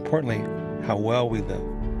 but more importantly, how well we live.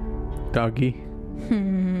 Doggy.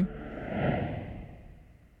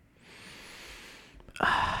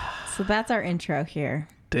 So that's our intro here.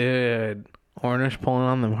 Dude, Ornish pulling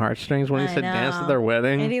on them heartstrings when he said dance at their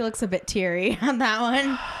wedding. And he looks a bit teary on that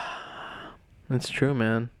one. It's true,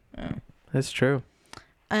 man. Oh. It's true.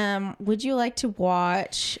 Would you like to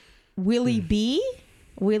watch Willie B?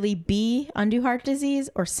 Willie B undo heart disease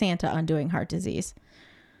or Santa undoing heart disease?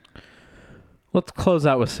 Let's close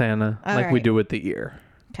out with Santa All we right. do with the ear.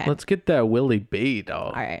 Okay. Let's get that Willie B,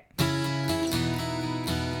 dog. All right.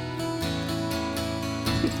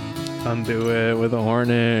 Undo it with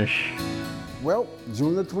Ornish. Well,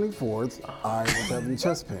 June the 24th, I was having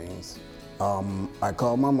chest pains. I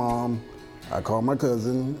called my mom, I called my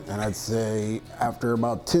cousin, and I'd say after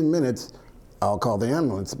about 10 minutes, I'll call the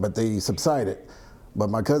ambulance, but they subsided. But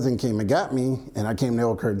my cousin came and got me, and I came to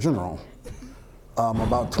Elkhart General.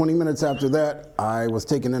 About 20 minutes after that, I was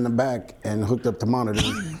taken in the back and hooked up to monitors,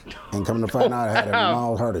 and coming to find out I had a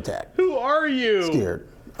mild heart attack. Who are you? Scared.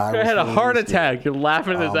 I had a heart attack. You're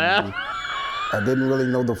laughing at his ass. I didn't really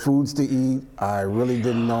know the foods to eat. I really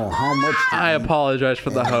didn't know how much to I eat. apologize for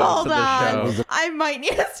the host Hold of the on. show. I might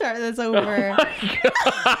need to start this over. I'm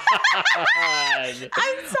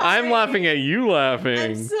sorry. I'm laughing at you laughing.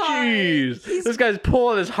 I'm sorry. Jeez. This guy's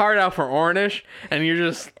pulling his heart out for Ornish, and you're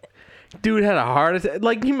just... Dude had a heart attack.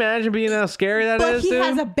 Like, can you imagine being how scary that But is, he dude?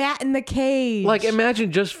 has a bat in the cage. Like,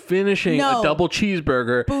 imagine just finishing No. a double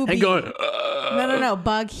cheeseburger Booby. and going... No,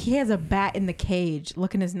 Bug. He has a bat in the cage.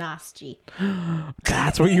 Look in his nasty.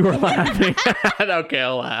 That's what you were laughing at. Okay,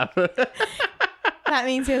 I'll laugh. That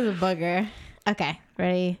means he has a booger. Okay,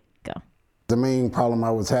 ready, go. The main problem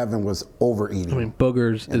I was having was overeating. I mean,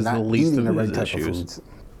 boogers and is the not least eating of the his right type of issues. foods.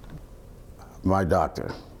 My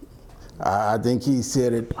doctor. I think he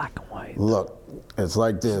said it. Black and white. Look, it's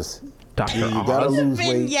like this. Dr. You gotta Oz? lose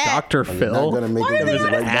weight. Dr. or you're Phil? not gonna make Why it are they to the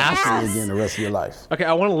on right his doctor ass? again the rest of your life. Okay,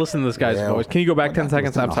 I want to listen to this guy's Well, voice. Can you go back 10 my doctor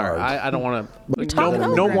seconds? I'm was sorry. kinda hard. I don't want to... talking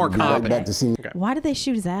No over more him. copy. Back to see me. Why did they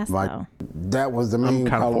shoot his ass though? That was the main kinda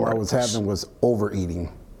problem for I it. was having was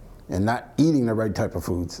overeating and not eating the right type of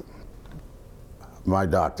foods. My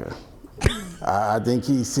doctor. I think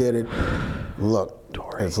he said it. Look,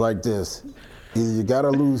 it's like this. Either you gotta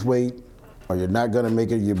lose weight or you're not gonna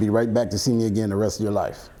make it. You'll be right back to see me again the rest of your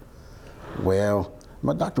life. Well,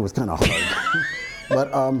 my doctor was kind of hard, but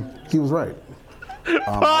he was right.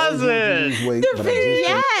 Pause it. The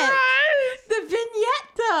vignette. The vignette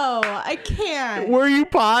though. I can't. Were you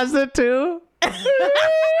paused it too?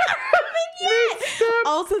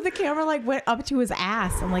 Also, the camera like went up to his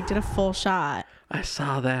ass and like did a full shot. I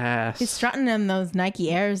saw the ass. He's strutting in those Nike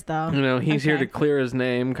Airs though. You know, he's here to Okay. clear his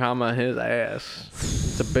name, comma, his ass.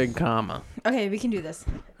 It's a big comma. Okay, we can do this.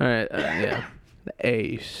 All right, yeah. The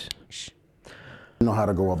ace. Know how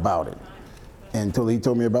to go about it until he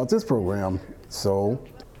told me about this program. So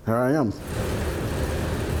here I am.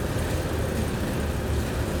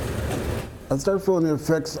 I started feeling the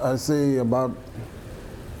effects, I say, about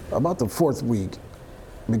the fourth week,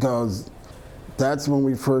 because that's when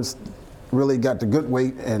we first really got the good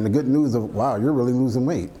weight and the good news of, wow, you're really losing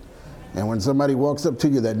weight. And when somebody walks up to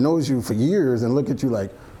you that knows you for years and look at you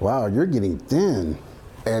like, wow, you're getting thin,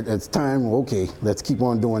 and it's time, okay, let's keep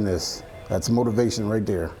on doing this. That's motivation right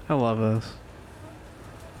there. I love this.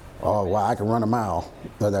 Oh, wow, I can run a mile.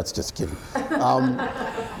 No, that's just kidding.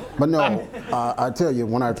 But no, I tell you,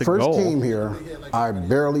 when I first came here, I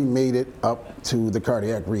barely made it up to the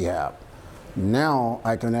cardiac rehab. Now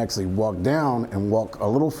I can actually walk down and walk a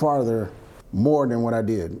little farther more than what I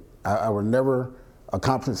did. I would never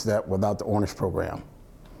accomplish that without the Ornish program.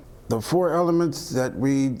 The 4 elements that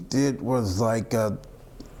we did was like the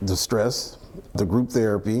stress, the group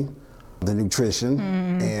therapy, the nutrition,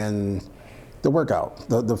 and the workout,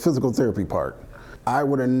 the physical therapy part. I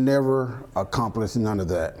would have never accomplished none of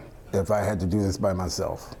that if I had to do this by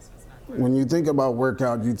myself. When you think about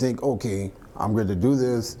workout, you think, okay, I'm going to do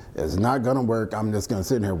this, it's not going to work, I'm just going to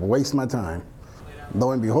sit in here and waste my time.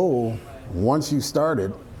 Lo and behold, once you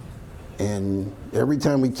started, and every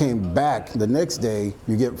time we came back the next day,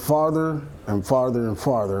 you get farther and farther and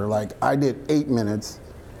farther. Like I did 8 minutes,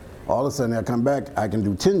 all of a sudden I come back, I can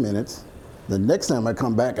do 10 minutes. The next time I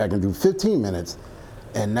come back, I can do 15 minutes.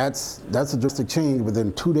 And that's a drastic change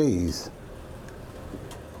within 2 days.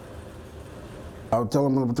 I would tell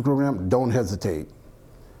them about the program, don't hesitate.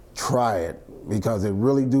 Try it, because it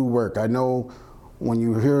really do work. I know when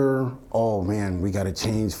you hear, oh man, we gotta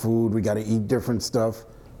change food, we gotta eat different stuff.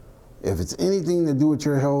 If it's anything to do with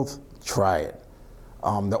your health, try it.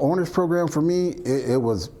 The Ornish program for me, it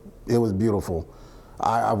was beautiful.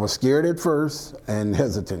 I was scared at first and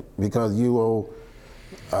hesitant because you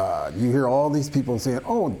hear all these people saying,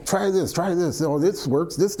 oh, try this, oh, this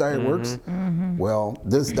works, this diet works. Well,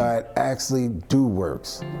 this diet actually do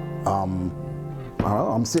works.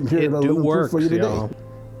 I'm sitting here to little proof for you today. Y'all.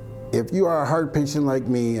 If you are a heart patient like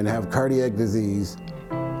me and have cardiac disease,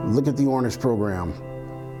 look at the Ornish program.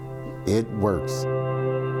 It works.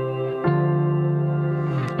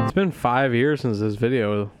 It's been 5 years since this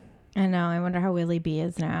video. I know. I wonder how Willie B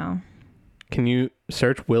is now. Can you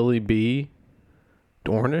search Willie B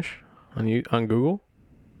Ornish on Google?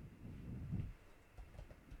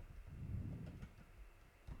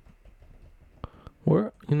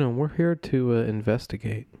 We're here to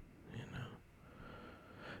investigate.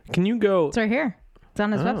 Can you go? It's right here. It's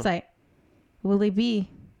on his website. Willie B.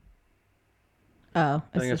 Oh,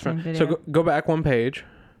 it's the same video. So go back one page,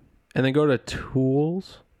 and then go to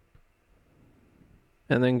tools,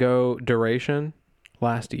 and then go duration,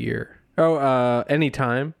 last year. Oh,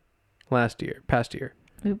 anytime, past year.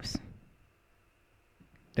 Oops.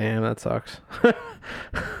 Damn, that sucks.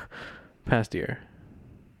 Past year.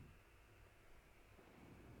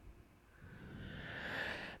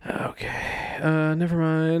 Okay, never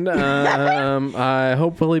mind. I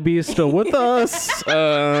hope Willie B is still with us.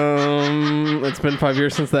 It's been 5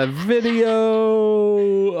 years since that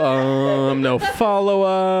video. No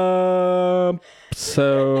follow-up.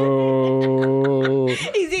 So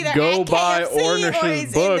go buy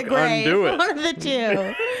Ornish's book, Undo It. One of the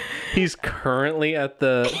two. He's currently at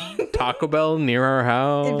the Taco Bell near our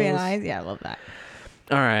house. It'd be nice. Yeah, I love that.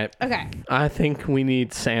 All right. Okay. I think we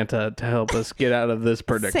need Santa to help us get out of this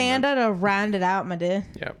predicament. Santa to round it out, my dude.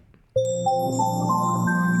 Yep.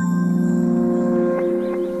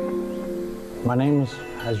 My name's,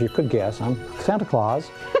 as you could guess, I'm Santa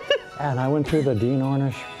Claus. And I went through the Dean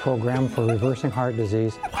Ornish program for reversing heart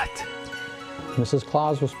disease. What? Mrs.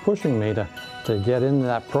 Claus was pushing me to get into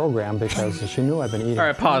that program because she knew I'd been eating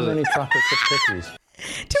too many chocolate chip cookies.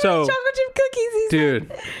 Too many chocolate chip cookies,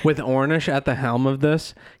 dude, with Ornish at the helm of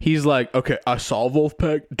this, he's like, okay, I saw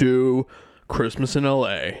Wolfpack do Christmas in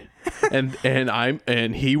LA.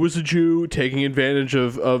 And he was a Jew taking advantage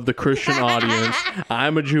of the Christian audience.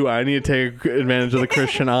 I'm a Jew. I need to take advantage of the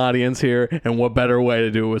Christian audience here. And what better way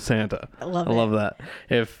to do it with Santa? I love that.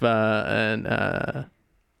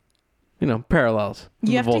 Parallels.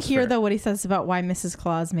 You have to hear though what he says about why Mrs.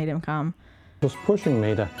 Claus made him come. Was pushing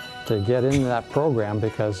me to get into that program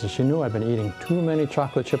because she knew I'd been eating too many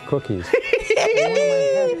chocolate chip cookies. One of my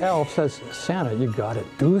head elf says, Santa, you got to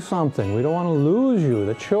do something. We don't want to lose you.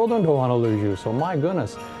 The children don't want to lose you. So my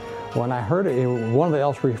goodness, when I heard it, one of the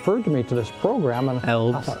elves referred to me to this program, and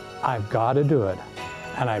I thought, I've got to do it.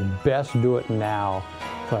 And I best do it now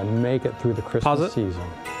so I make it through the Christmas season.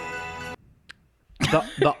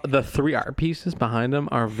 The 3 art pieces behind them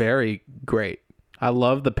are very great. I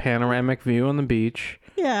love the panoramic view on the beach.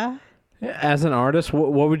 Yeah. As an artist,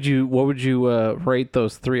 what would you rate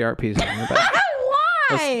those 3 art pieces?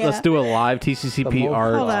 Why? Let's do a live TCCP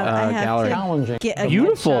art gallery. Challenging.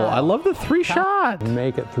 Beautiful. I love the 3 shots.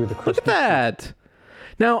 Make it through the Christmas. Look at that.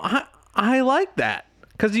 Now I like that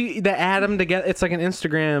because they add them together. It's like an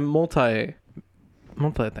Instagram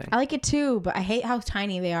Multi-thing. I like it too, but I hate how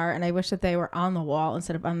tiny they are, and I wish that they were on the wall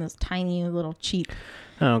instead of on this tiny little cheap.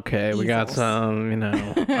 Okay, we got easels. some,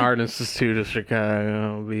 Art Institute of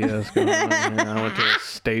Chicago, BS going on here. I went to a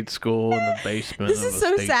state school in the basement. This is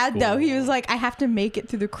so sad, though. He was like, I have to make it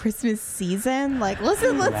through the Christmas season. Like,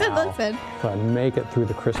 listen. If I make it through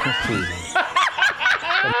the Christmas season.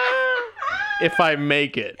 If I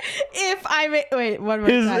make it. Wait, one more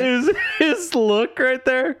time. His look right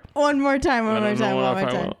there. One more time.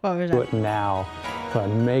 Do it now. If I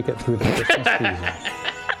make it through the Christmas season.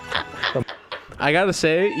 I gotta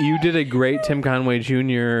say, you did a great Tim Conway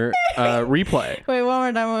Jr. replay. Wait, one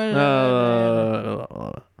more time.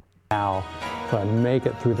 Now, if I make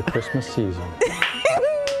it through the Christmas season.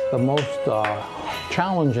 The most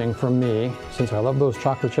challenging for me, since I love those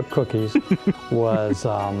chocolate chip cookies, was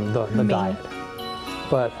the diet.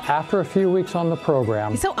 But after a few weeks on the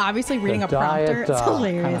program, He's so obviously reading the a prompter. diet It's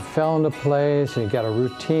hilarious. kind of fell into place. You got a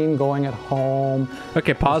routine going at home.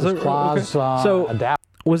 Okay, pause it. Mrs. Claus, So,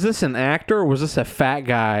 was this an actor or was this a fat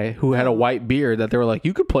guy who had a white beard that they were like,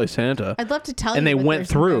 you could play Santa? I'd love to tell you. And they but went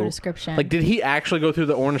there's no through. description. Like, did he actually go through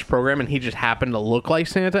the Ornish program and he just happened to look like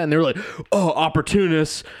Santa? And they were like, oh,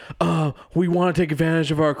 opportunists. We want to take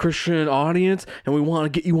advantage of our Christian audience and we want to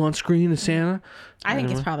get you on screen as Santa. I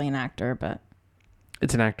think it's probably an actor, but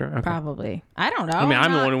It's an actor. Okay. probably. I don't know. I mean,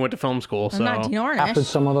 I'm the one who went to film school, so. I'm not Dean Ornish. After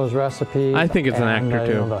some of those recipes, I think it's an and,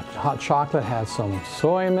 actor, too. The hot chocolate had some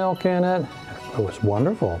soy milk in it. It was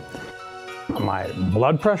wonderful. My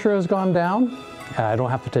blood pressure has gone down. I don't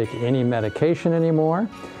have to take any medication anymore.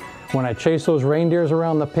 When I chase those reindeers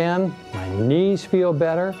around the pen, my knees feel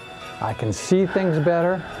better. I can see things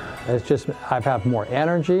better. It's just, I've had more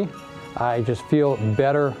energy. I just feel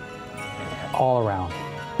better all around.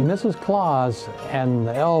 Mrs. Claus and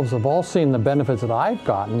the elves have all seen the benefits that I've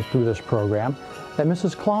gotten through this program. That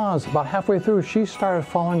Mrs. Claus, about halfway through, she started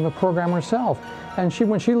following the program herself. And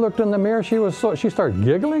when she looked in the mirror, she started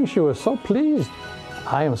giggling. She was so pleased.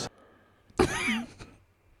 I am.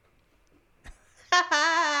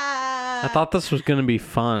 I thought this was going to be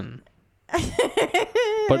fun.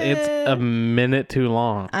 But it's a minute too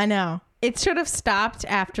long. I know. It should have stopped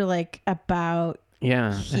after like about.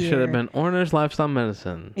 Yeah, it should have been Ornish Lifestyle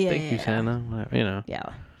Medicine. Yeah, Thank you, yeah. Santa. Yeah.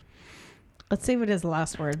 Let's see what his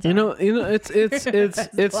last words. It's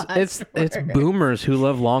boomers who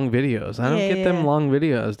love long videos. I don't get them long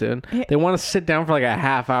videos, dude. They want to sit down for like a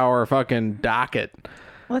half-hour fucking docket.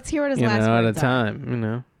 Let's hear what his You last know, at a words are.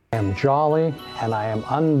 time. I am jolly and I am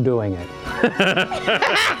undoing it.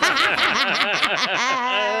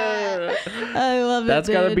 I love it. That's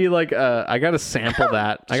got to dude. be like I got to sample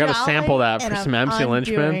that. I got to sample that for and some I'm MC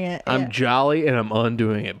Lynchman. undoing it, yeah. I'm jolly and I'm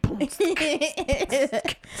undoing it.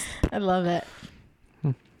 I love it.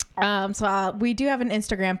 So we do have an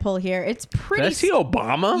Instagram poll here. It's pretty. Did I see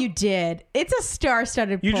Obama? You did. It's a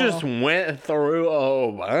star-studded You poll. just went through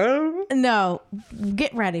Obama? No,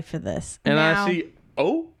 get ready for this. And now, I see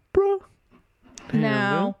Oprah?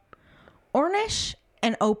 Now, Ornish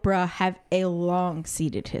and Oprah have a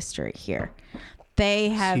long-seated history here. They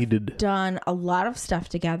have done a lot of stuff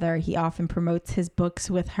together. He often promotes his books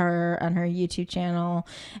with her on her YouTube channel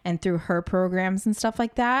and through her programs and stuff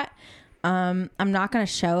like that. I'm not going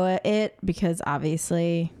to show it because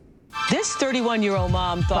obviously this 31-year-old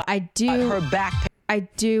mom thought I do her back. I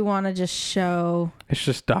do want to just show It's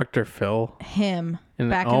just Dr. Phil. him And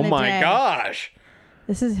back oh in the my day. gosh.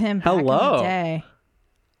 This is him back in Hello. the day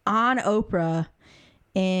on Oprah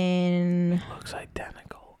in looks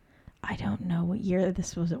identical. I don't know what year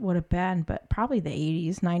this would have been, but probably the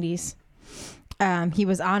 80s, 90s. He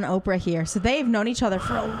was on Oprah here. So they've known each other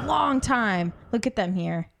for a long time. Look at them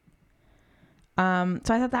here. So I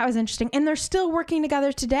thought that was interesting. And they're still working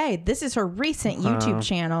together today. This is her recent YouTube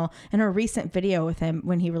channel and her recent video with him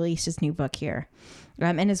when he released his new book here.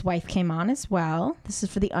 And his wife came on as well. This is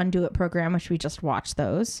for the Undo It program, which we just watched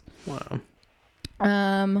those. Wow.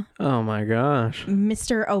 Oh my gosh.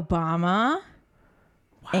 Mr. Obama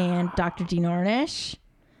and Dr. Dean Ornish.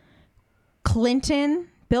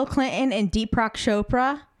 Bill Clinton and Deepak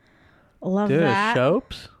Chopra. Love Dude, that.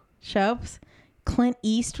 Shopes? Clint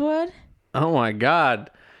Eastwood. Oh my God.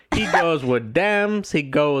 He goes with Dems. He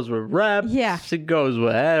goes with Reps. Yeah. He goes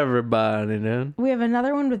with everybody, dude. We have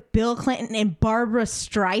another one with Bill Clinton and Barbara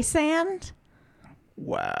Streisand.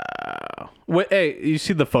 Wow. Wait, hey, you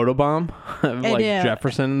see the photobomb? Like do.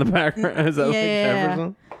 Jefferson in the background? Is that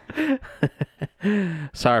Yeah. like Jefferson?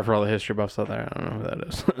 Sorry for all the history buffs out there. I don't know who that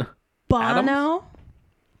is. Bono.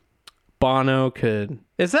 Bono could.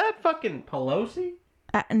 Is that fucking Pelosi?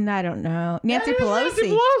 And I don't know. Nancy That is Pelosi.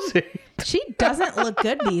 Nancy Pelosi. She doesn't look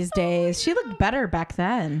good these days. She looked better back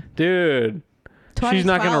then. Dude. She's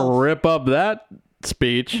not going to 2012. rip up that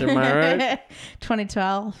speech. Am I right?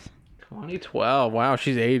 2012. 2012. Wow,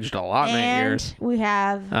 she's aged a lot in 8 And years. we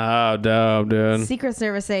have Oh, dope, dude. Secret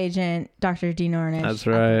Service agent Dr. Dean Ornish That's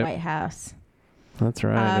at right. the White House. That's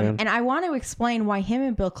right, dude. And I want to explain why him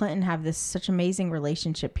and Bill Clinton have this such amazing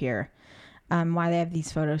relationship here. Why they have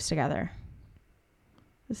these photos together.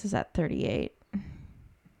 This is at 38.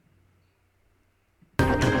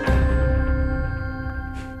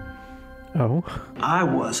 Oh. I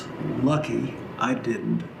was lucky I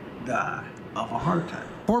didn't die of a heart attack.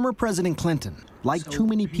 Former President Clinton, like too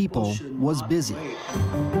many people, was busy.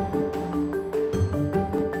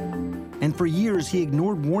 And for years, he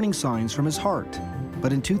ignored warning signs from his heart.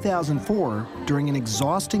 But in 2004, during an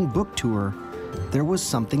exhausting book tour, there was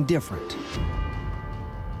something different.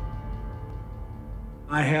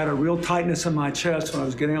 I had a real tightness in my chest when I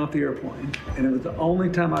was getting off the airplane, and it was the only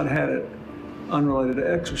time I'd had it unrelated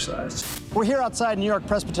to exercise. We're here outside New York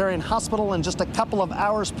Presbyterian Hospital. In just a couple of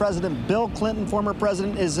hours, President Bill Clinton, former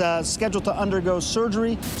president, is scheduled to undergo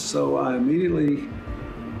surgery. So I immediately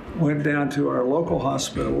went down to our local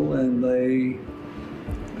hospital, and they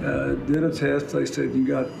did a test. They said, you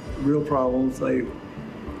got real problems. They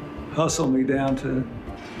hustled me down to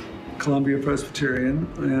Columbia Presbyterian,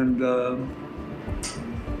 and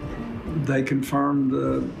they confirmed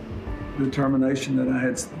the determination that I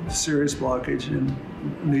had serious blockage and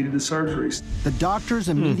needed the surgery. The doctors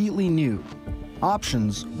immediately knew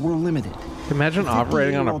options were limited. Imagine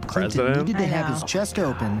operating on a 58-year-old Clinton president. needed to have his chest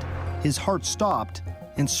opened, his heart stopped,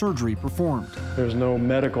 and surgery performed. There's no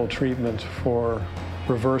medical treatment for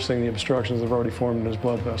reversing the obstructions that have already formed in his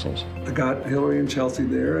blood vessels. I got Hillary and Chelsea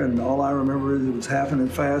there, and all I remember is it was happening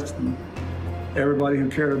fast, and everybody who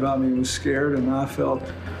cared about me was scared, and I felt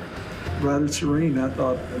rather serene. I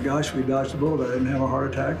thought, gosh, we dodged a bullet. I didn't have a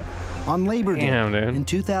heart attack. On Labor Day Damn, dude. in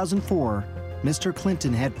 2004, Mr.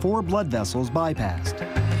 Clinton had 4 blood vessels bypassed.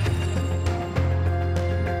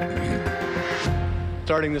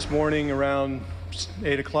 Starting this morning around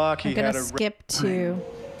 8 o'clock, I'm he going had to a skip to...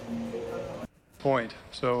 point.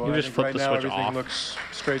 So You I just think flip right the now switch everything off. looks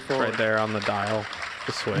straightforward. Right there on the dial.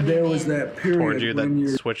 The switch. There was that period Towards you, when that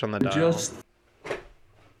you're switch on the dial. just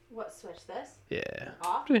What switch? This? Yeah.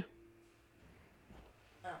 Off? Yeah.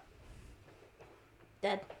 Oh.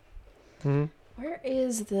 Dead. Hmm. Where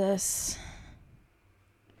is this?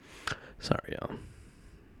 Sorry, y'all.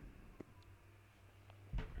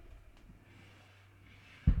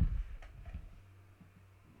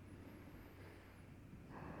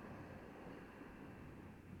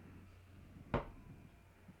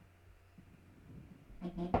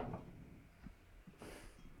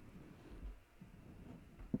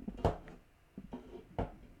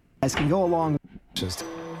 As can go along,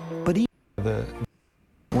 but even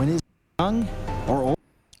when he's young or old.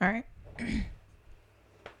 All right.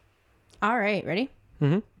 All right, ready?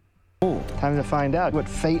 Time to find out what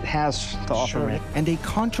fate has to offer me. And a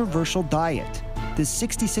controversial diet. This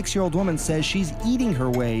 66-year-old woman says she's eating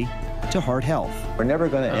her way to heart health. We're never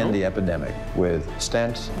going to end the epidemic with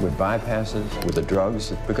stents, with bypasses, with the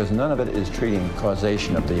drugs, because none of it is treating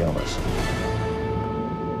causation of the illness.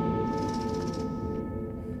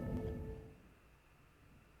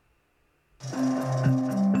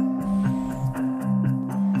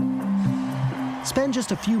 Spend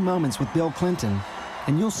just a few moments with Bill Clinton,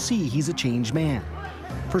 and you'll see he's a changed man.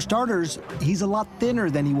 For starters, he's a lot thinner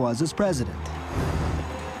than he was as president.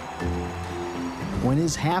 When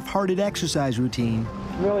his half-hearted exercise routine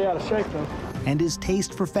Really out of shape, though. and his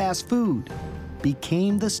taste for fast food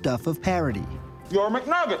became the stuff of parody. Your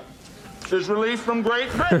McNugget is released from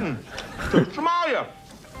Great Britain to Somalia,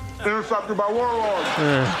 intercepted by warlords.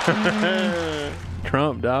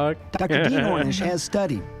 Trump, dog. Dr. Dean Ornish has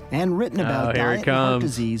studied and written about here diet it and heart comes.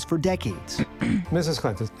 disease for decades. Mrs.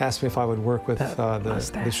 Clinton asked me if I would work with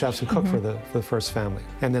the chefs who cooked for the first family,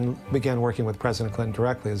 and then began working with President Clinton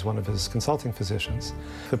directly as one of his consulting physicians.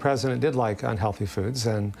 The president did like unhealthy foods,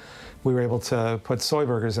 and we were able to put soy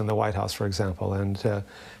burgers in the White House, for example, and to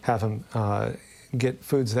have him get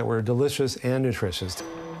foods that were delicious and nutritious.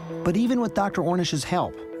 But even with Dr. Ornish's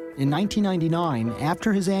help, in 1999,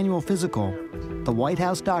 after his annual physical, the White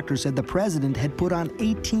House doctor said the president had put on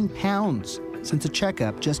 18 pounds since a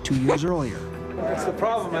checkup just 2 years earlier. That's the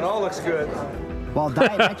problem. It all looks good. While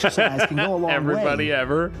diet and exercise can go a long Everybody way,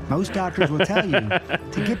 ever. most doctors will tell you,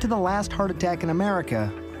 to get to the last heart attack in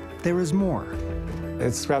America, there is more.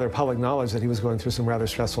 It's rather public knowledge that he was going through some rather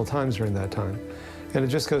stressful times during that time. And it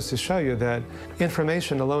just goes to show you that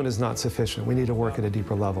information alone is not sufficient. We need to work at a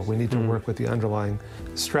deeper level. We need to work with the underlying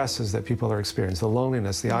stresses that people are experiencing, the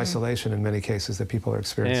loneliness, the isolation in many cases that people are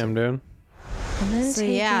experiencing. Damn, dude. And then So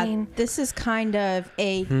yeah, this is kind of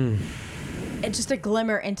just a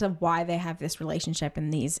glimmer into why they have this relationship in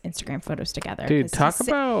these Instagram photos together. Dude, 'Cause talk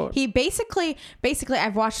about... He basically,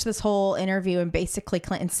 I've watched this whole interview, and basically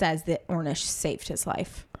Clinton says that Ornish saved his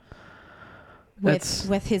life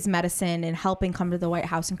with his medicine and helping come to the White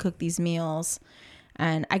House and cook these meals.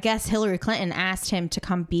 And I guess Hillary Clinton asked him to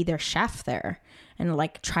come be their chef there and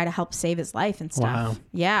like try to help save his life and stuff. Wow.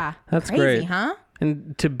 Yeah. That's crazy, great. huh?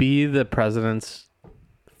 And to be the president's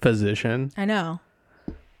physician. I know.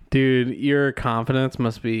 Dude, your confidence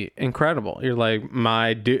must be incredible. You're like,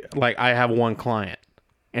 like I have one client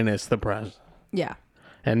and it's the president. Yeah.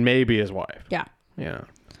 And maybe his wife. Yeah. Yeah.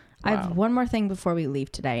 I have one more thing before we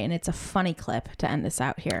leave today, and it's a funny clip to end this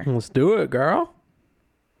out here. Let's do it, girl.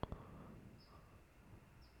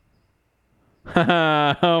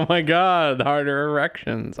 Oh my God, harder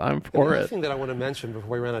erections. I'm for The it. thing that I want to mention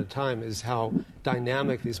before we run out of time is how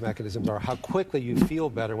dynamic these mechanisms are, how quickly you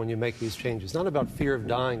feel better when you make these changes. It's not about fear of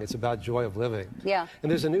dying, it's about joy of living. Yeah.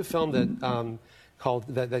 And there's a new film that called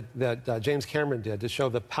that James Cameron did to show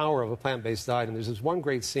the power of a plant-based diet. And there's this one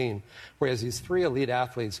great scene where he has these 3 elite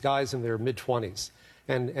athletes, guys in their mid-20s.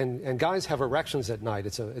 And guys have erections at night.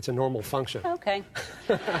 It's a normal function. Okay.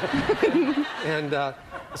 And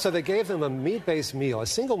so they gave them a meat-based meal, a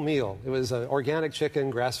single meal. It was organic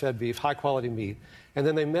chicken, grass-fed beef, high-quality meat. And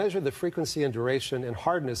then they measured the frequency and duration and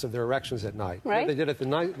hardness of their erections at night. Right. They did it the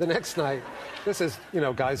next night. This is,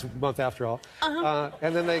 guys, a month after all.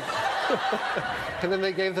 And then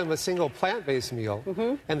they gave them a single plant-based meal,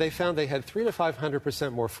 and they found they had 300 to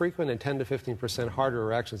 500% more frequent and 10 to 15% harder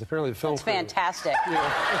erections. Apparently, the film That's fantastic.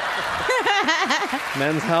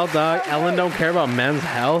 Men's health, dog. Ellen don't care about men's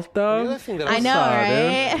health, dog. I know,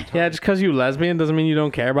 right? Dude. Yeah, just because you lesbian doesn't mean you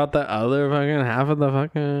don't care about the other fucking half of the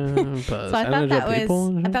fucking So I thought that was,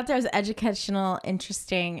 people. I thought that was educational,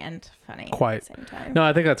 interesting, and funny Quite. at the same time. No,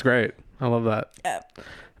 I think that's great. I love that. Yep.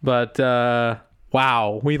 But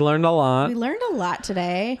wow, we learned a lot. We learned a lot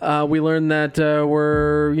today. We learned that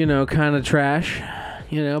we're kind of trash,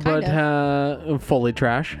 but fully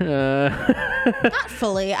trash. Not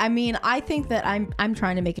fully. I mean, I think that I'm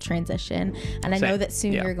trying to make a transition, and I know Same. that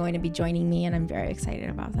soon Yeah. you're going to be joining me, and I'm very excited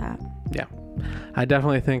about that. Yeah, I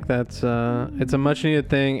definitely think that's it's a much needed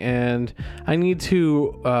thing, and I need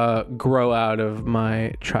to grow out of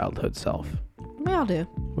my childhood self. We all do.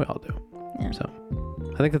 We all do. Yeah. So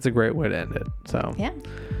I think that's a great way to end it. So Yeah.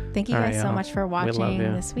 Thank you All guys right, so y'all. much for We love watching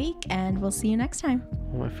you. this week, and we'll see you next time.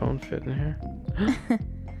 Will my phone fit in here?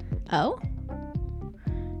 Oh?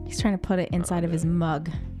 He's trying to put it inside of his mug.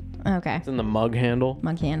 Okay. It's in the mug handle.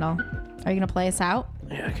 Mug handle. Are you going to play us out?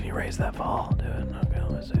 Yeah, can you raise that ball? Do it. Okay,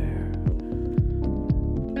 let's see here.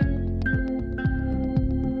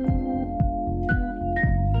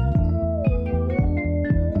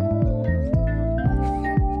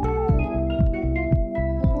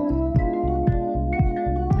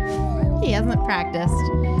 He hasn't practiced.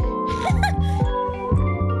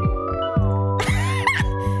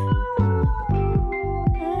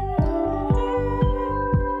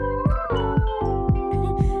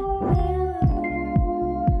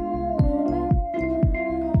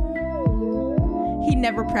 He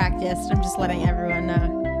never practiced. I'm just letting everyone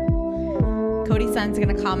know. Cody Sun's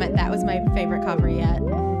gonna comment that was my favorite cover yet.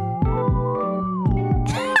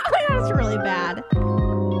 That was really bad.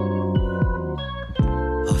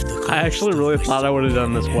 I actually really thought I would have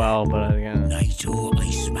done this well, but again. Naito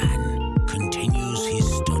Iceman continues his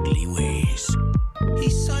studly ways. He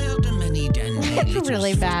sired a many dandy It's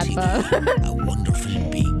really bad, though. a wonderful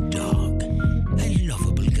big dog, a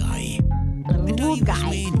lovable guy. And I was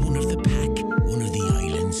made one of the pack, one of the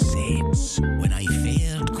island saints. When I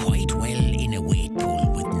fared quite well in a weight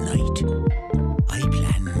pull with Night, I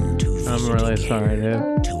plan to visit I'm really sorry,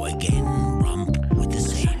 dude. to again romp with the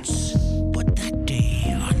saints. But that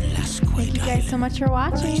day on Thank you guys so much for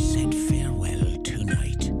watching. I said farewell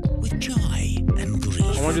tonight with joy and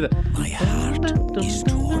grief. I want to do that. My heart is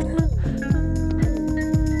torn.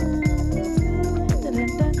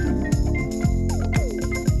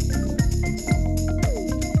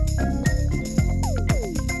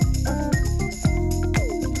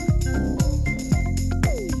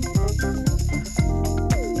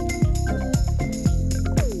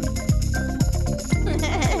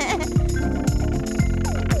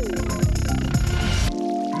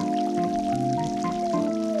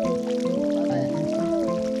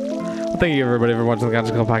 Thank you, everybody, for watching the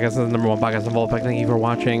Conscious Club podcast. This is the #1 podcast in Volapec. Thank you for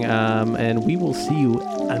watching, and we will see you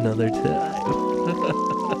another time.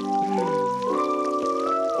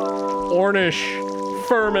 Ornish,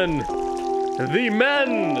 Fuhrman, the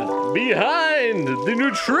men behind the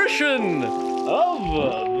nutrition of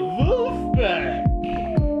Wolfpack. back.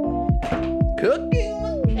 Cooking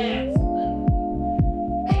with cats.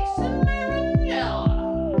 Make some Mariangela.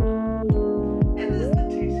 And this is the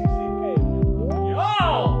TCCP. Yo!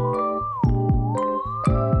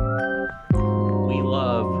 We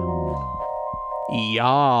love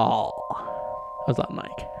y'all. How's that, Mike?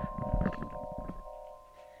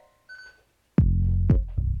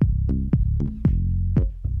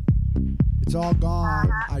 It's all gone.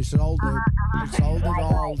 I sold it. I sold it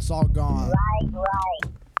all. It's all gone. Right.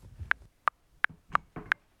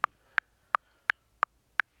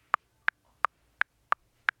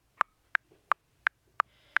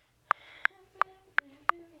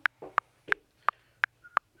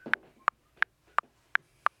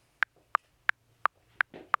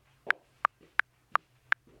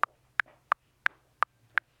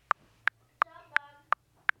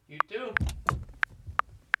 You too.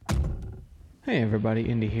 Hey everybody,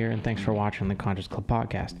 Indy here, and thanks for watching the Conscious Club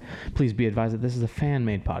podcast. Please be advised that this is a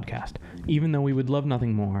fan-made podcast. Even though we would love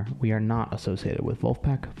nothing more, we are not associated with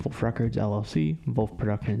Wolfpack, Wolf Records LLC, Wolf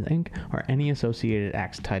Productions Inc., or any associated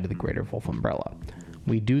acts tied to the greater Wolf umbrella.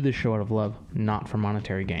 We do this show out of love, not for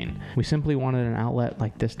monetary gain. We simply wanted an outlet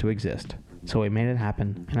like this to exist, so we made it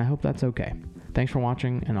happen, and I hope that's okay. Thanks for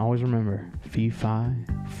watching, and always remember, fee fi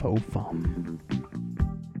fo fum.